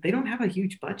 they don't have a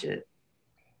huge budget,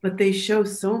 but they show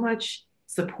so much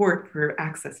support for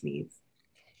access needs.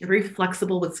 They're very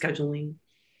flexible with scheduling.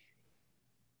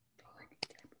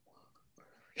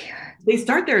 They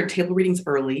start their table readings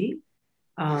early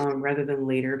rather than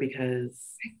later because,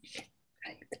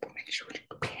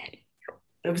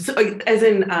 as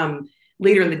in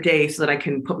later in the day so that I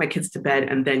can put my kids to bed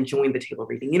and then join the table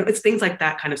reading. It's things like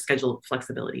that kind of schedule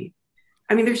flexibility.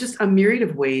 I mean, there's just a myriad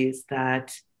of ways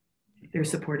that they're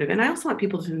supportive. And I also want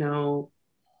people to know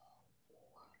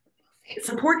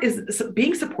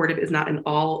being supportive is not an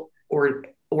all or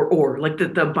like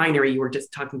the binary you were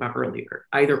just talking about earlier,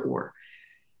 either or.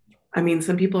 I mean,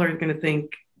 some people are going to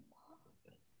think,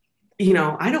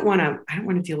 I don't want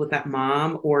to deal with that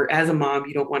mom, or as a mom,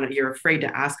 you're afraid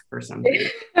to ask for something.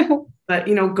 But,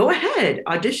 go ahead,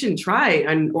 audition, try,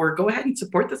 or go ahead and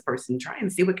support this person, try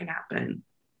and see what can happen.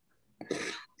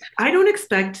 I don't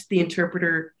expect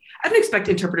interpreters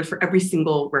for every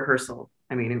single rehearsal.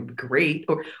 I mean, it would be great,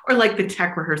 or like the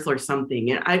tech rehearsal or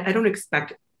something. I don't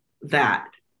expect that,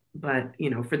 but,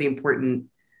 for the important,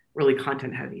 really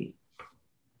content heavy.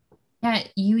 Yeah,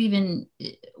 you even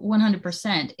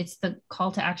 100%. It's the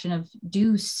call to action of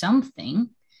do something.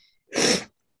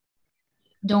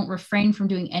 don't refrain from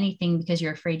doing anything because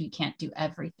you're afraid you can't do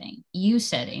everything. You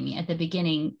said, Amy, at the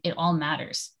beginning, it all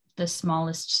matters, the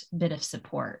smallest bit of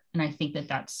support. And I think that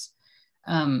that's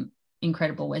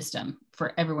incredible wisdom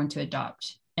for everyone to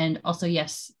adopt. And also,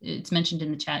 yes, it's mentioned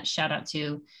in the chat, shout out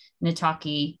to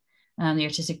Nataki, the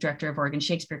artistic director of Oregon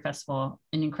Shakespeare Festival,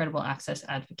 an incredible access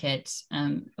advocate,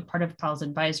 a part of PAAL's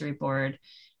advisory board,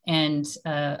 and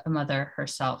a mother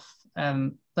herself,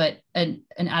 but an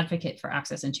advocate for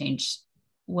access and change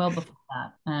well before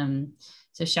that.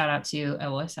 So shout out to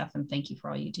OSF and thank you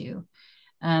for all you do.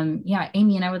 Yeah,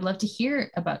 Amy, and I would love to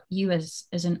hear about you as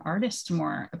an artist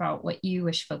more, about what you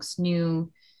wish folks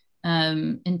knew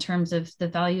in terms of the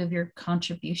value of your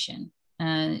contribution,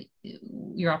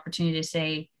 your opportunity to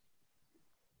say,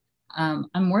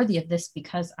 I'm worthy of this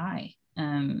because I,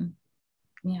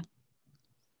 yeah.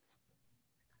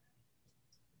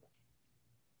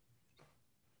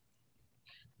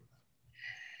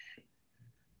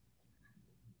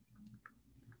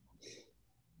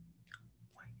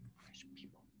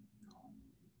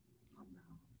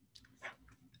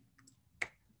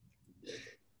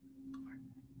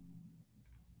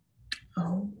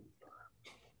 Oh.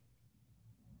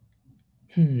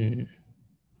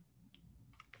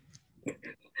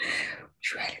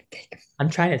 I'm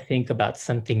trying to think about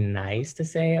something nice to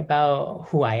say about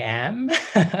who I am.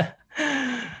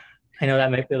 I know that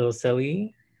might be a little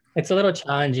silly. It's a little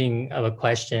challenging of a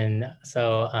question.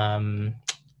 So I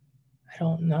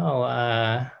don't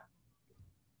know.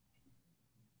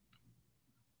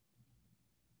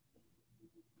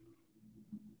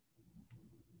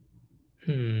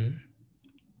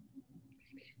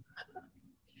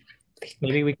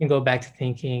 Maybe we can go back to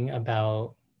thinking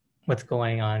about what's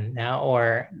going on now,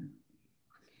 or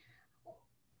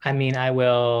I mean, I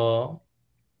will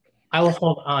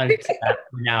hold on to that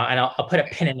now, and I'll put a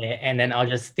pin in it, and then I'll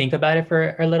just think about it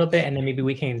for a little bit, and then maybe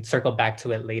we can circle back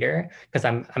to it later, because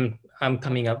I'm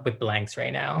coming up with blanks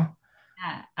right now.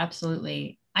 Yeah,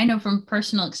 absolutely. I know from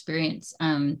personal experience,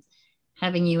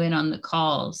 having you in on the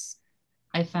calls,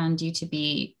 I found you to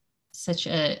be such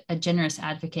a generous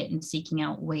advocate in seeking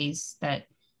out ways that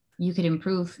you could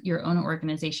improve your own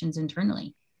organizations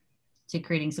internally to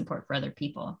creating support for other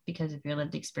people because of your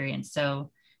lived experience.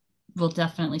 So we'll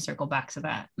definitely circle back to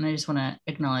that. And I just want to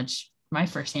acknowledge my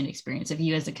firsthand experience of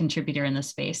you as a contributor in this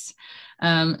space,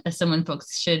 as someone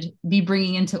folks should be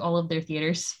bringing into all of their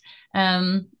theaters.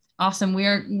 Awesome.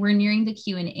 We're nearing the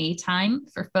Q&A time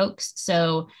for folks.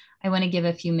 So I want to give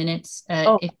a few minutes.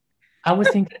 I was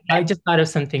thinking, I just thought of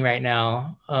something right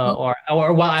now, or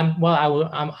while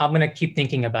I'm gonna keep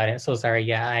thinking about it. So sorry.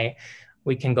 Yeah,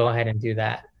 we can go ahead and do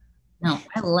that. No,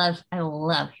 I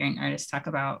love hearing artists talk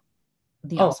about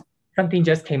the awesome. Something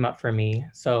just came up for me.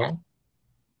 So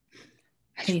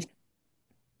please.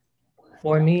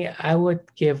 For me, I would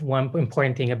give one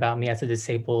important thing about me as a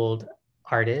disabled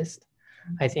artist.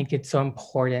 I think it's so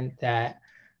important that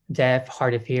deaf,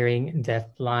 hard of hearing,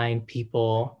 deaf-blind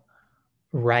people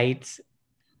write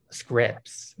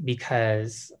scripts,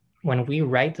 because when we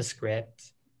write the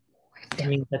script, it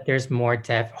means that there's more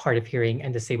deaf, hard of hearing,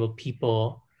 and disabled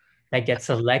people that get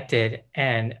selected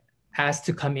and asked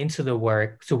to come into the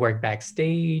work, to work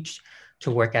backstage,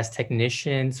 to work as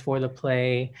technicians for the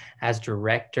play, as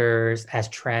directors, as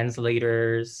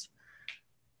translators.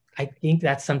 I think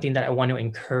that's something that I want to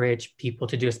encourage people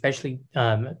to do, especially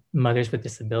mothers with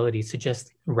disabilities, to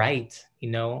just write,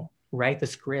 write the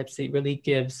scripts. It really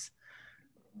gives,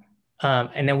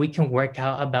 and then we can work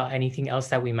out about anything else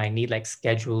that we might need, like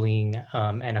scheduling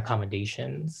and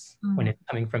accommodations when it's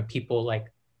coming from people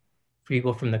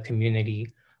from the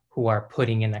community who are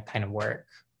putting in that kind of work.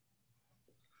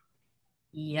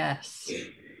 Yes.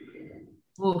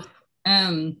 Ooh.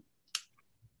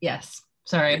 Yes.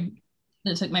 Sorry.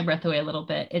 It took my breath away a little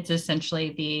bit. It's essentially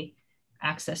the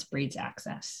access breeds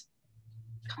access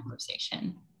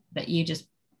conversation that you just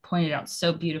pointed out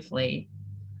so beautifully,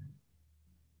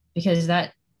 because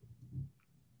that,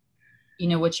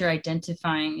 what you're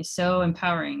identifying is so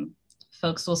empowering.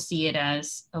 Folks will see it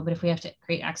as, oh, but if we have to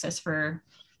create access for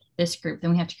this group,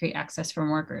 then we have to create access for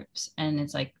more groups. And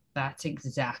it's like, that's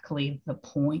exactly the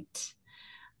point.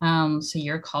 So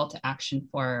your call to action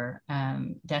for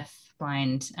deaf,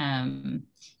 blind,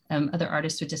 other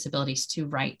artists with disabilities to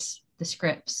write the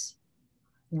scripts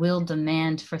will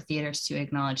demand for theaters to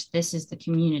acknowledge this is the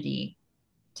community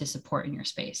to support in your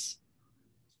space,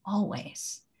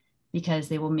 always, because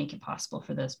they will make it possible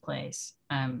for those plays.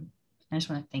 I just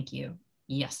want to thank you.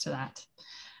 Yes to that.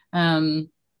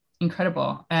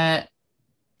 Incredible. And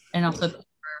also,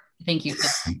 thank you.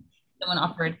 Someone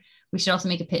offered, we should also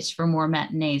make a pitch for more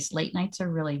matinees. Late nights are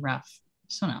really rough.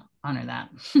 just want to honor that.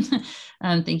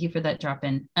 Thank you for that drop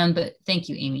in. But thank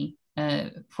you, Amy,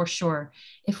 for sure.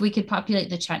 If we could populate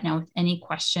the chat now with any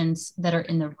questions that are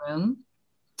in the room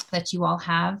that you all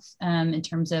have in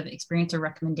terms of experience or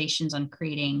recommendations on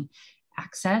creating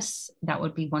access, that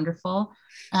would be wonderful.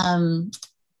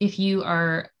 If you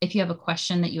have a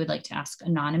question that you would like to ask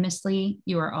anonymously,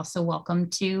 you are also welcome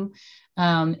to,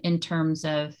 in terms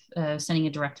of sending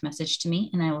a direct message to me,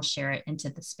 and I will share it into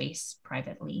the space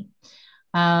privately.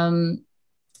 And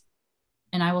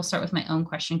I will start with my own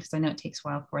question because I know it takes a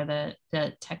while for the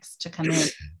text to come in.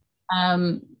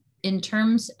 In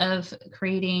terms of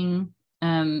creating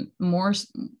more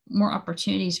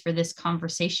opportunities for this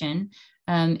conversation,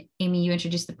 Amy, you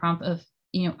introduced the prompt of,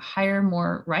 hire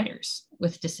more writers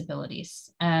with disabilities.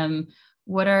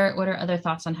 What are other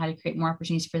thoughts on how to create more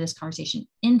opportunities for this conversation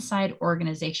inside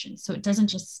organizations, so it doesn't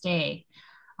just stay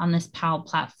on this PAAL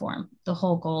platform? The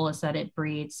whole goal is that it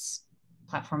breeds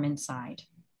platform inside.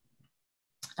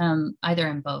 Either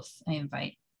and both, I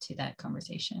invite to that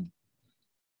conversation.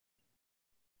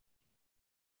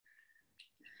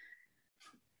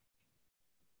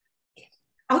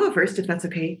 I'll go first if that's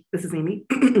okay. This is Amy.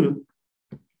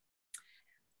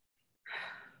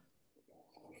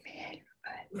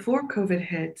 Before COVID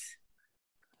hit,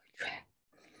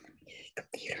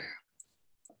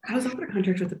 I was offered a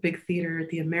contract with a big theater,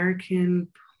 the American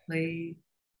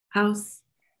Playhouse.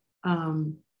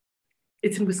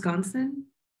 It's in Wisconsin.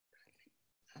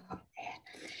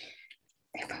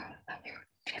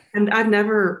 And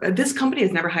this company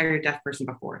has never hired a deaf person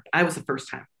before. I was the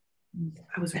first time.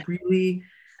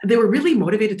 They were really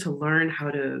motivated to learn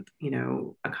how to,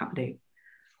 accommodate.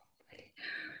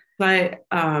 But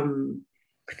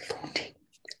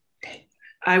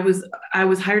I was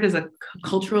hired as a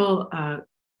cultural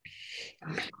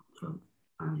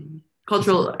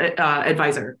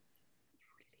advisor.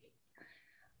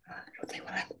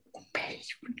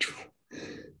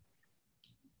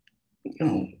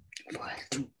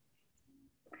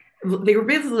 They were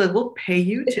basically like, we'll pay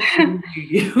you to interview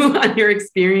you on your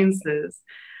experiences.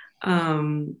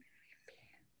 So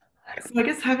I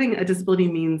guess having a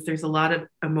disability means there's a lot of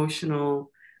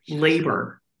emotional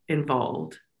labor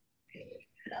involved.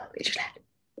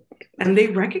 And they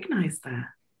recognize that.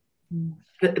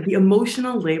 The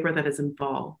emotional labor that is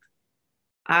involved.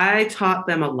 I taught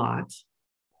them a lot.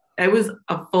 It was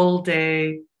a full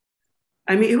day.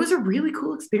 I mean, it was a really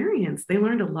cool experience. They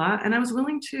learned a lot, and they were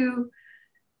willing to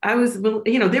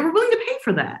pay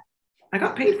for that. I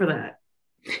got paid for that.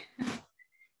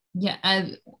 Yeah,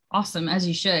 awesome, as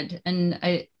you should. And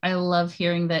I love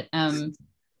hearing that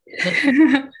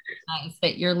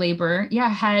that your labor,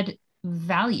 had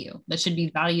value that should be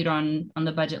valued on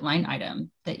the budget line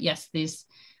item. That yes, these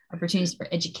opportunities for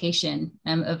education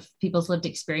of people's lived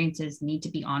experiences need to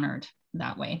be honored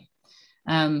that way.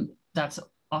 That's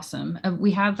awesome.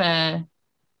 We have a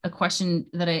question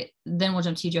that then we'll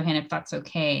jump to you, Johanna, if that's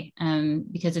okay,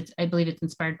 because I believe it's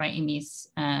inspired by Amy's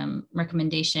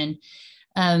recommendation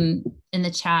in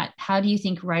the chat. How do you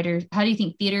think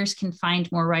theaters can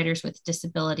find more writers with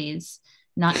disabilities?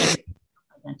 Not everyone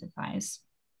identifies.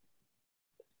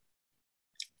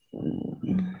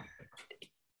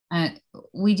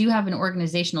 We do have an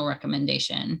organizational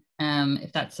recommendation,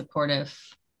 if that's supportive.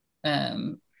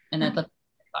 And I'd love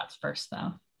thoughts first,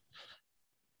 though.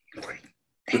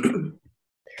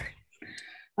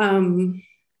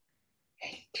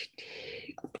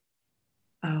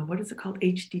 What is it called?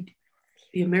 HD,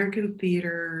 the American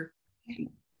Theater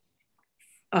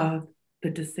of the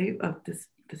disabled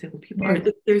people.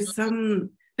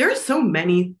 There are so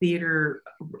many theater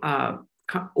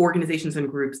organizations and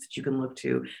groups that you can look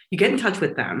to. You get in touch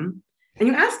with them and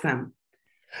you ask them,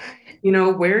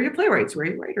 where are your playwrights? Where are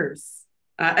your writers?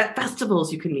 At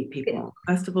festivals, you can meet people.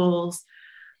 Festivals.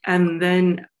 And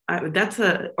then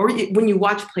when you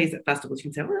watch plays at festivals, you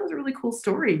can say, oh, that was a really cool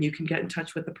story. And you can get in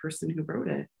touch with the person who wrote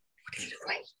it.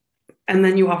 And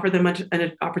then you offer them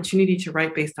an opportunity to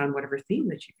write based on whatever theme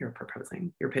that you're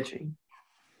proposing, you're pitching.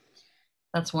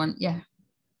 That's one, yeah.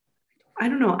 I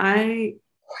don't know.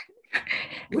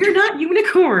 We're not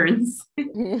unicorns.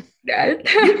 You can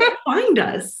find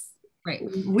us. Right.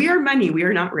 We are many. We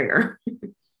are not rare.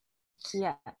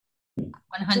 Yeah.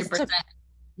 100%.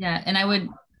 Yeah. And I would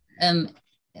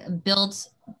build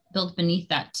beneath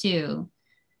that too.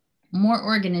 More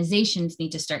organizations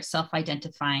need to start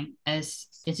self-identifying as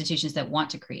institutions that want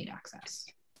to create access.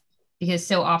 Because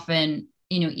so often,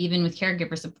 even with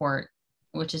caregiver support,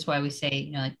 which is why we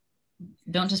say,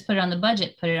 don't just put it on the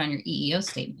budget, put it on your EEO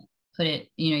statement, put it,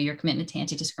 your commitment to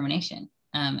anti-discrimination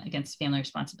against family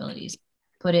responsibilities,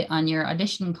 put it on your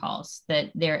audition calls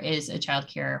that there is a child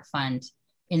care fund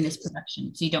in this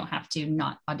production. So you don't have to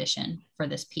not audition for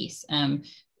this piece.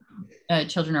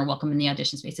 Children are welcome in the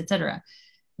audition space, etc.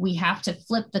 We have to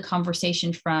flip the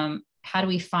conversation from how do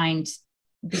we find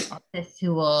the artists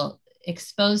who will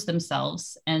expose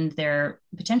themselves and their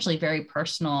potentially very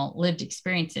personal lived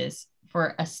experiences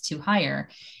for us to hire,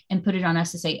 and put it on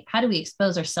us to say, how do we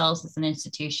expose ourselves as an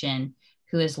institution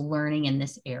who is learning in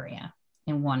this area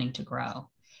and wanting to grow?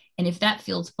 And if that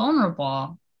feels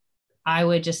vulnerable, I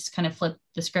would just kind of flip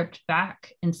the script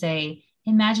back and say,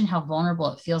 imagine how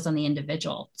vulnerable it feels on the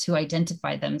individual to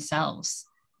identify themselves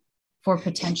for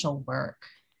potential work,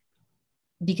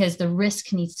 because the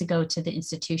risk needs to go to the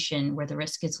institution where the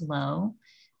risk is low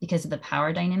because of the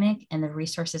power dynamic and the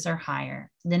resources are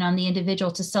higher. Then on the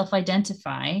individual to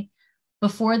self-identify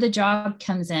before the job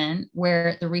comes in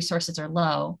where the resources are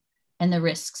low and the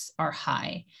risks are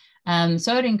high.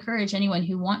 So I would encourage anyone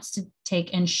who wants to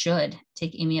take and should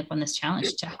take Amy up on this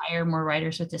challenge to hire more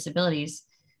writers with disabilities.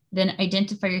 Then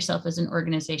identify yourself as an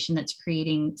organization that's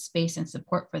creating space and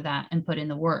support for that and put in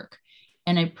the work.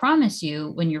 And I promise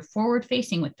you, when you're forward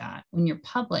facing with that, when you're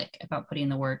public about putting in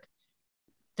the work,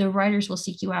 the writers will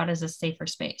seek you out as a safer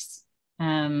space.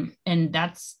 And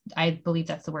I believe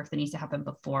that's the work that needs to happen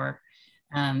before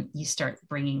you start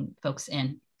bringing folks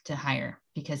in to hire,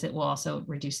 because it will also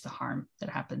reduce the harm that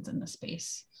happens in the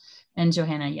space. And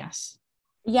Johanna, yes.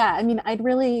 Yeah, I mean, I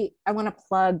want to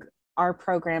plug our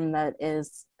program that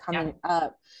is coming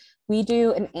up. We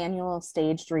do an annual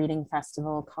staged reading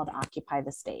festival called Occupy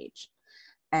the Stage.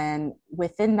 And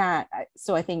within that,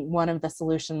 so I think one of the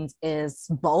solutions is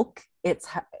bulk. It's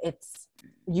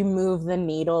you move the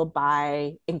needle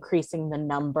by increasing the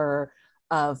number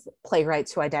of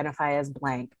playwrights who identify as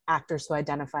blank, actors who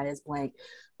identify as blank,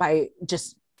 by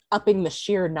just upping the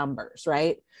sheer numbers,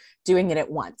 right? Doing it at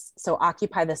once. So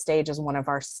Occupy the Stage is one of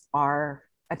our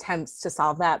attempts to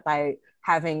solve that by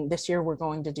having, this year we're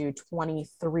going to do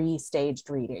 23 staged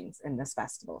readings in this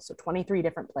festival. So 23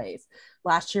 different plays.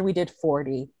 Last year we did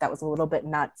 40. That was a little bit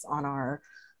nuts on our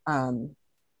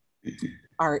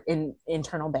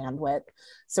internal bandwidth.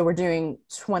 So we're doing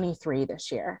 23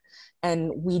 this year.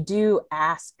 And we do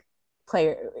ask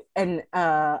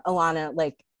Alana,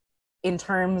 like in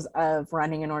terms of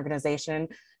running an organization,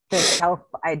 the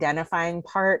self-identifying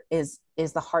part is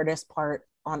the hardest part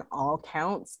on all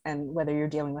counts. And whether you're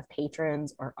dealing with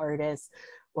patrons or artists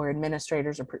or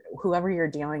administrators or whoever you're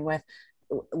dealing with,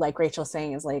 like Rachel's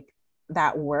saying, is like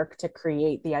that work to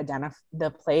create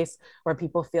the place where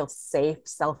people feel safe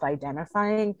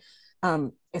self-identifying.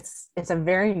 It's a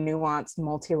very nuanced,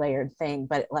 multi-layered thing,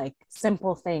 but like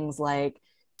simple things like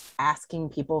asking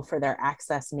people for their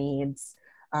access needs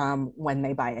when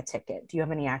they buy a ticket. Do you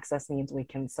have any access needs we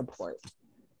can support?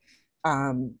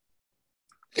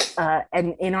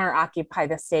 And in our Occupy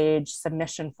the Stage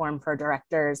submission form for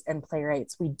directors and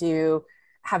playwrights, we do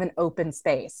have an open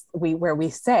space where we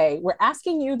say, we're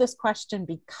asking you this question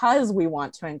because we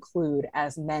want to include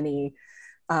as many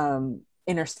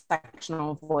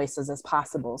intersectional voices as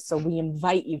possible. So we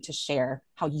invite you to share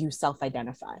how you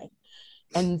self-identify.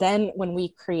 And then when we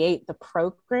create the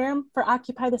program for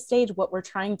Occupy the Stage, what we're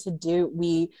trying to do,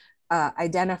 we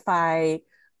identify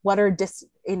what are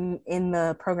in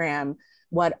the program,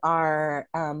 what are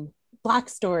Black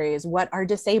stories, what are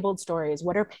disabled stories,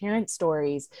 what are parent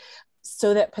stories,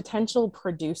 so that potential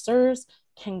producers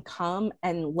can come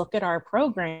and look at our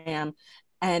program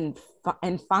and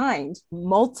find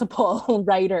multiple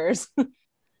writers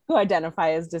who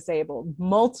identify as disabled,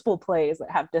 multiple plays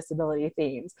that have disability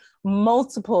themes,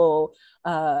 multiple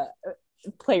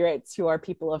playwrights who are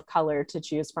people of color to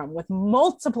choose from, with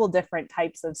multiple different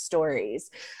types of stories,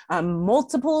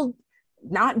 multiple.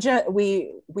 Not just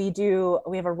we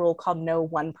have a rule called no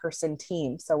one person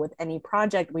team. So with any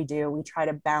project we do, we try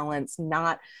to balance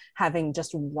not having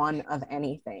just one of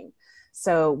anything.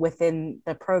 So within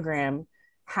the program,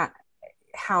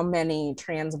 how many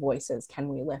trans voices can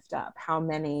we lift up? How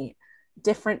many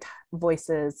different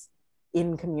voices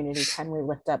in community can we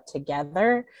lift up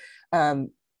together? And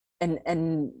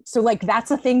so like that's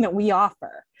a thing that we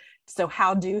offer. So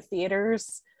how do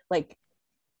theaters like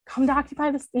come to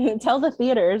Occupy the Stage? Tell the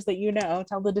theaters that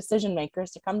tell the decision makers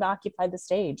to come to Occupy the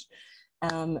Stage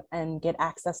and get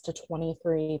access to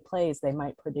 23 plays they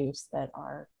might produce that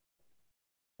are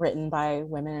written by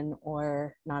women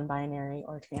or non-binary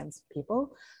or trans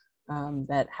people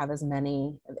that have as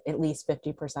many, at least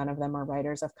 50% of them are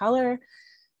writers of color,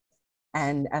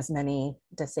 and as many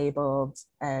disabled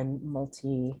and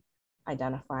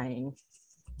multi-identifying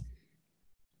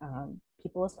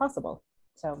people as possible.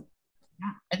 So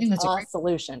yeah, I think that's a great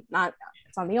solution. It's not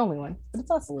the only one, but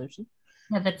it's a solution.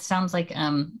 Yeah, that sounds like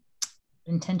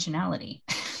intentionality.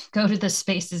 Go to the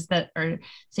spaces that are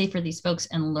safe for these folks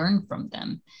and learn from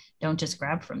them. Don't just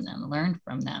grab from them, learn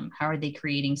from them. How are they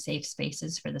creating safe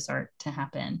spaces for this art to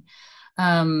happen?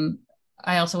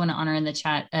 I also want to honor in the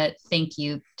chat, thank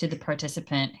you to the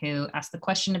participant who asked the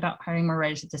question about hiring more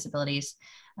writers with disabilities,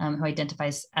 who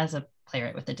identifies as a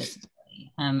playwright with a disability.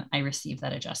 I received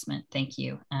that adjustment, thank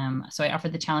you. So I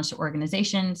offered the challenge to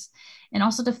organizations and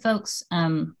also to folks.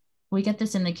 We get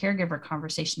this in the caregiver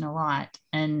conversation a lot,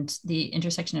 and the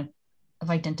intersection of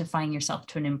identifying yourself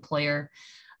to an employer.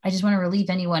 I just want to relieve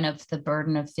anyone of the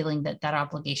burden of feeling that that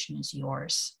obligation is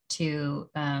yours to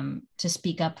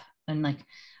speak up and like,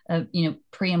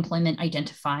 pre-employment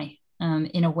identify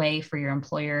in a way for your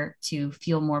employer to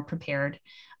feel more prepared.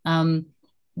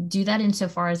 Do that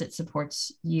insofar as it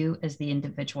supports you as the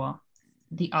individual.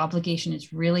 The obligation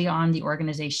is really on the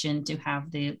organization to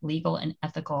have the legal and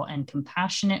ethical and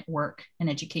compassionate work and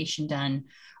education done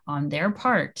on their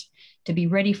part to be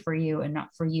ready for you, and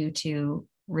not for you to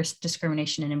risk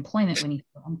discrimination in employment when you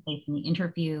feel unsafe in the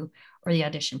interview or the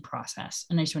audition process.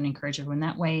 And I just want to encourage everyone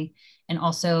that way. And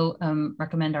also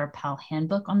recommend our PAAL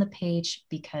handbook on the page,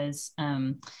 because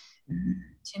too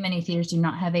many theaters do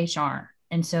not have HR.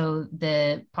 And so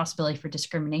the possibility for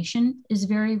discrimination is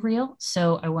very real.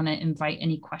 So I want to invite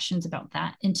any questions about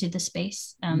that into the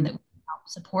space that we can help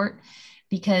support.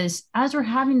 Because as we're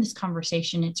having this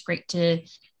conversation, it's great to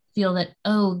feel that,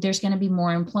 oh, there's going to be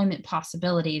more employment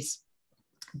possibilities.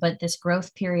 But this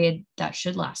growth period that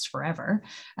should last forever,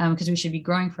 because we should be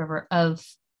growing forever, of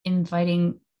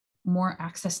inviting more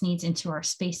access needs into our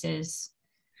spaces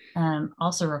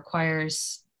also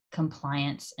requires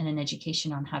compliance and an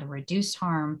education on how to reduce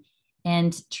harm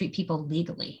and treat people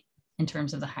legally in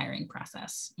terms of the hiring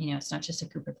process. You know, it's not just a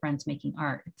group of friends making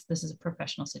art. This is a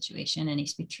professional situation and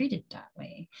needs to be treated that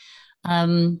way.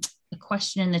 A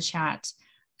question in the chat.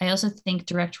 I also think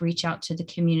direct reach out to the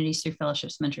communities through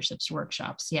fellowships, mentorships,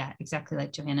 workshops. Yeah, exactly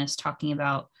like Johanna's talking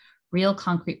about, real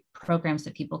concrete programs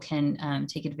that people can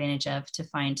take advantage of to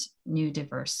find new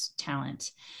diverse talent.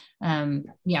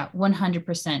 Yeah,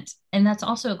 100%. And that's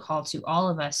also a call to all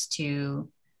of us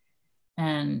to,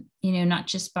 not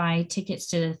just buy tickets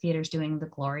to the theaters doing the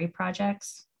glory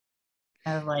projects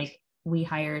of like, we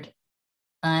hired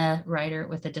a writer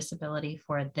with a disability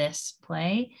for this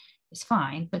play. Is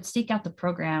fine, but seek out the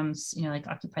programs, like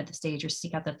Occupy the Stage, or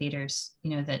seek out the theaters,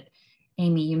 that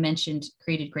Amy, you mentioned,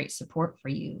 created great support for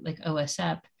you, like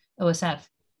OSF,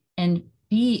 and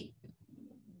be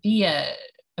a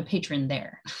patron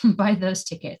there. Buy those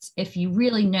tickets. If you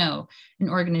really know an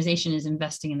organization is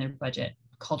investing in their budget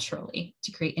culturally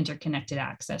to create interconnected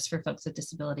access for folks with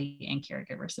disability and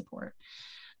caregiver support.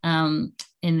 In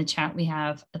the chat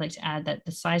I'd like to add that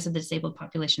the size of the disabled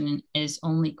population is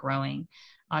only growing.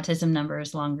 Autism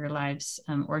numbers, longer lives,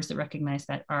 orgs that recognize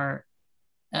that are,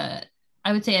 I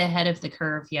would say, ahead of the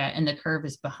curve, and the curve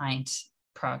is behind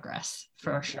progress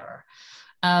for sure.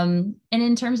 And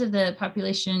in terms of the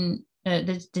population,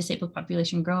 the disabled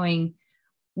population growing,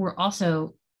 we're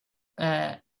also,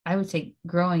 I would say,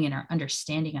 growing in our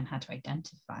understanding on how to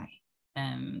identify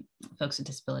folks with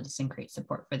disabilities and create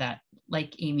support for that.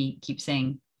 Like Amy keeps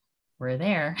saying, we're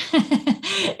there.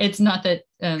 It's not that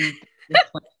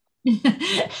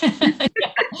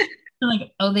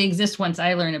like, oh, they exist once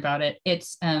I learn about it.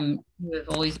 It's we've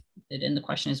always existed, and the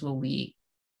question is, will we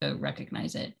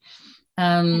recognize it?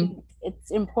 It's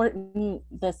important.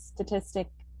 The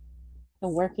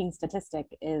working statistic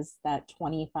is that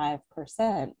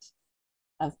 25%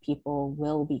 of people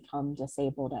will become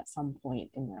disabled at some point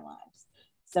in their lives.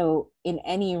 So in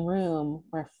any room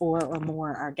where 4 or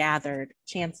more are gathered,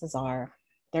 chances are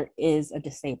there is a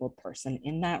disabled person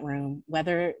in that room,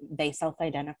 whether they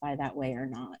self-identify that way or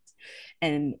not.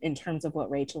 And in terms of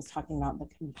what Rachel's talking about, the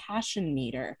compassion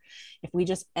meter, if we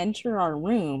just enter our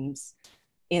rooms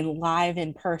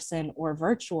in person or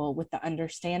virtual with the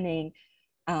understanding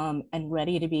and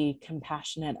ready to be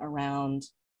compassionate around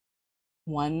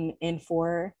 1 in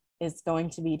 4 is going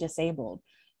to be disabled.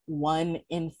 1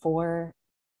 in 4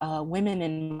 women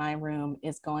in my room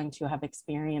is going to have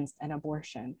experienced an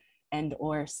abortion and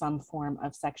or some form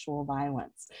of sexual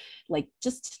violence. Like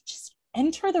just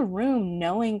enter the room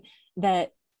knowing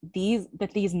that these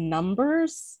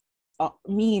numbers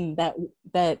mean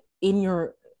that in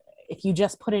your, if you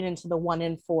just put it into the 1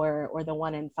 in 4 or the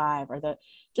 1 in 5 or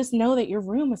just know that your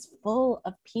room is full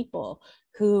of people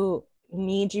who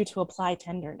need you to apply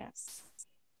tenderness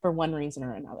for one reason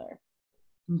or another.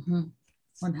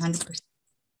 100%.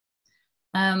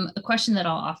 A question that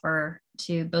I'll offer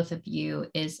to both of you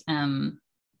is,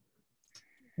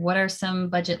 what are some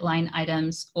budget line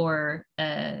items or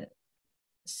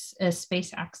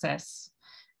space access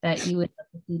that you would love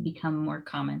to see become more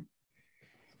common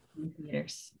in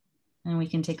theaters? And we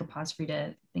can take a pause for you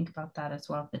to think about that as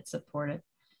well, if it's supportive.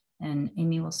 And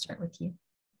Amy, we'll start with you.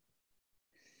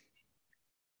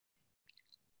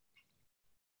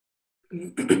 Let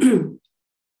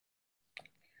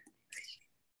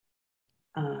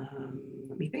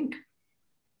me think.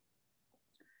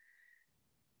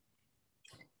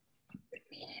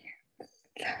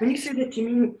 When you say that, do you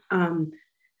mean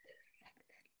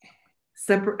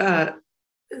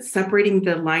separating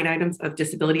the line items of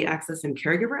disability access and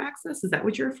caregiver access? Is that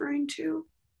what you're referring to?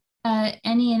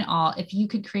 Any and all. If you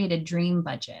could create a dream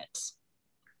budget,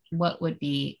 what would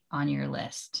be on your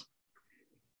list?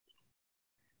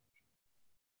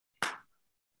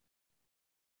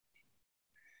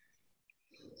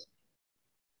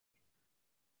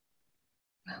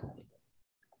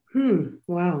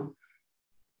 Wow.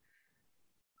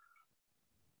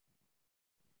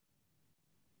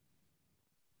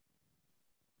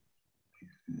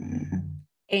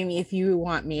 Amy, if you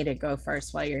want me to go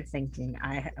first while you're thinking,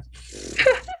 I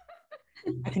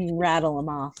can rattle them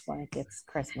off like it's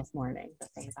Christmas morning, the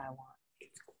things I want.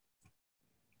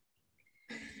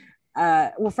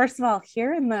 Well, first of all,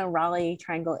 here in the Raleigh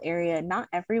Triangle area, not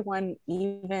everyone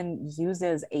even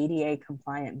uses ADA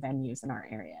compliant venues in our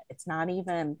area. It's not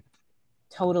even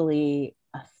totally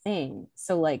a thing.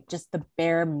 So like just the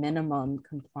bare minimum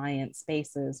compliant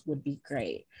spaces would be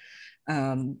great.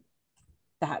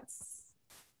 That's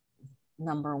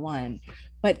number one.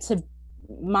 But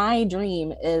my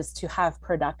dream is to have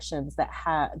productions that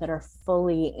are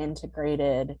fully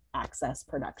integrated access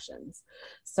productions.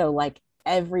 So like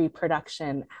every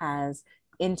production has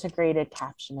integrated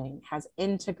captioning, has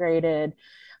integrated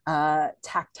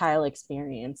tactile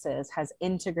experiences, has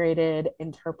integrated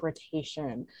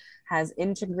interpretation, has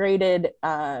integrated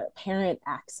parent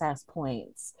access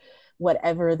points,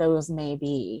 whatever those may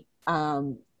be.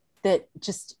 That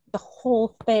just the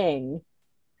whole thing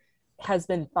has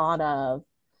been thought of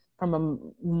from a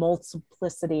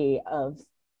multiplicity of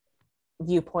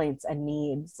viewpoints and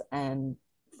needs, and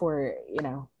for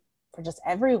just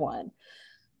everyone.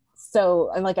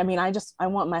 So like, I mean, I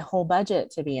want my whole budget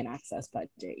to be an access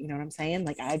budget. You know what I'm saying?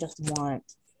 Like, I just want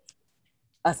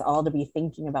us all to be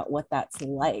thinking about what that's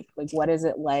like. Like, what is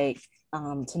it like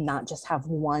to not just have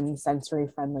one sensory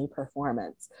friendly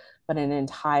performance, but an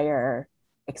entire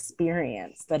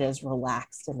experience that is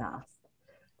relaxed enough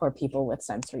for people with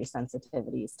sensory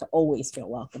sensitivities to always feel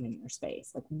welcome in your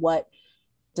space. Like, what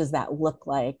does that look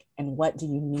like, and what do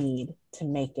you need to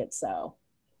make it so?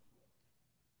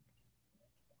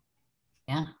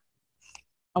 Yeah,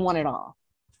 I want it all.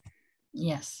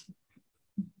 Yes.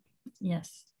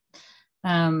 It's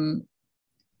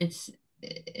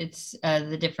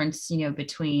the difference,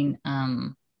 between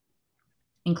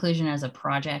inclusion as a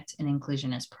project and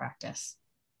inclusion as practice.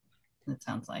 It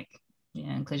sounds like,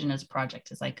 inclusion as a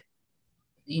project is like,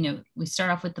 we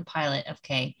start off with the pilot of,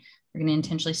 okay, we're going to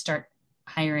intentionally start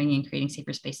hiring and creating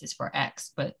safer spaces for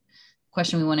X. But the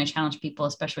question we want to challenge people,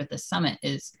 especially with this summit,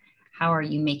 is how are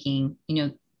you making,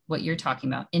 what you're talking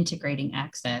about, integrating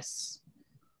access,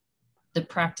 the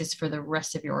practice for the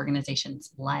rest of your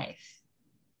organization's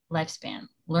lifespan.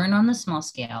 Learn on the small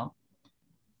scale,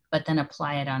 but then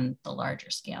apply it on the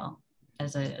larger scale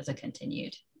as a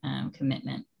continued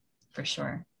commitment, for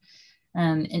sure.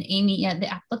 And Amy, yeah,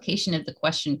 the application of the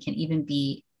question can even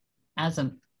be as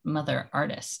a mother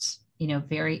artist,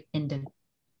 very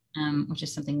which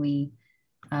is something we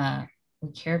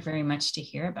care very much to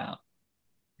hear about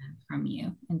from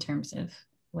you in terms of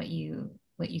what you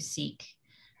seek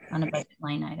on a budget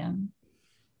line item.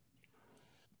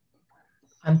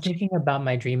 I'm thinking about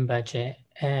my dream budget,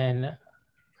 and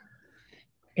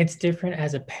it's different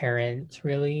as a parent,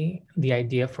 really, the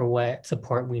idea for what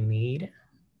support we need.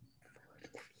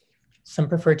 Some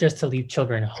prefer just to leave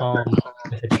children home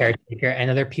with a caretaker, and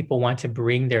other people want to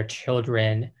bring their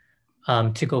children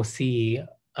to go see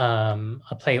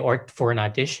a play or for an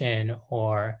audition,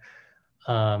 or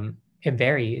it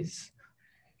varies.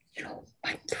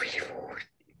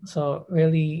 So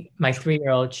really, my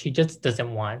 3-year-old, she just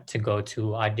doesn't want to go to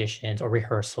auditions or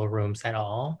rehearsal rooms at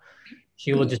all.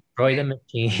 She will destroy the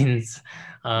machines.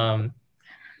 But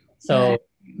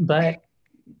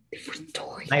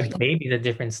my baby's a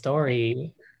different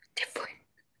story.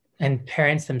 And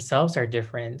parents themselves are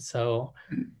different. So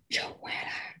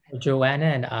Joanna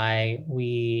and I,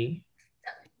 we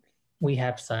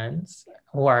have sons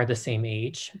who are the same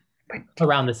age,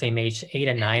 around the same age, 8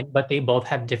 and 9, but they both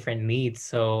have different needs.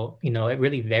 So, it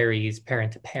really varies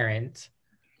parent to parent.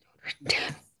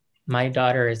 My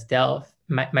daughter is deaf.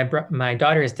 my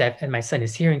daughter is deaf and my son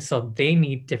is hearing, so they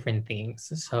need different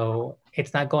things. So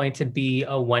it's not going to be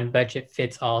a one budget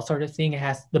fits all sort of thing.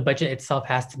 The budget itself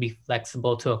has to be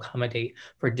flexible to accommodate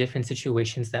for different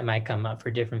situations that might come up for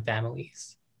different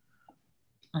families.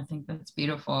 I think that's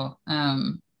beautiful.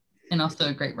 And also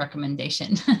a great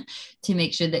recommendation to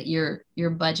make sure that your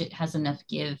budget has enough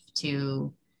give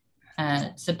to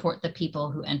support the people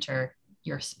who enter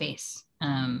your space,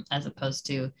 as opposed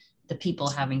to the people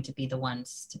having to be the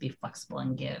ones to be flexible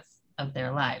and give of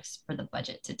their lives for the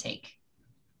budget to take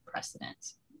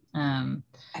precedence. I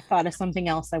thought of something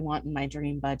else I want in my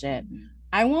dream budget.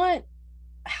 I want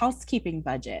a housekeeping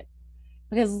budget,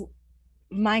 because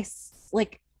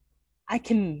I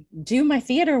can do my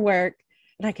theater work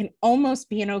and I can almost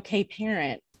be an okay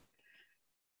parent,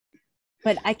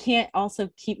 but I can't also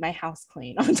keep my house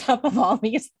clean on top of all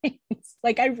these things.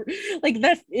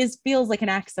 Feels like an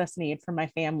access need for my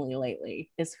family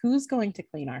lately, is who's going to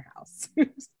clean our house?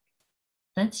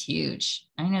 That's huge.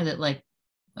 I know that like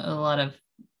a lot of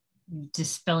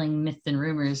dispelling myths and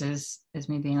rumors is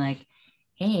me being like,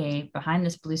 hey, behind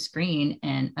this blue screen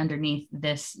and underneath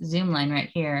this Zoom line right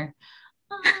here.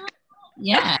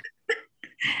 Yeah,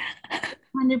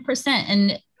 100%.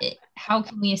 And how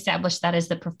can we establish that as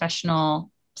the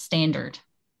professional standard?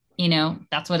 You know,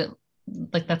 that's what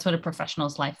a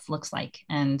professional's life looks like.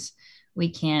 And we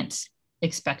can't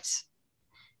expect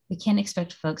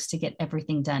folks to get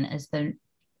everything done as though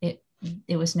it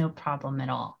was no problem at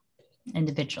all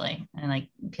individually, and like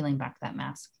peeling back that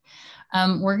mask.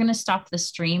 We're going to stop the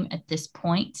stream at this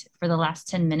point for the last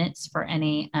 10 minutes for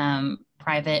any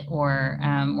private or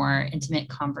more intimate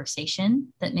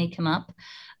conversation that may come up.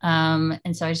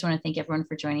 And so I just want to thank everyone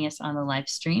for joining us on the live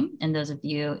stream. And those of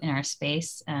you in our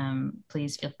space,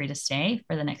 please feel free to stay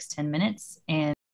for the next 10 minutes. And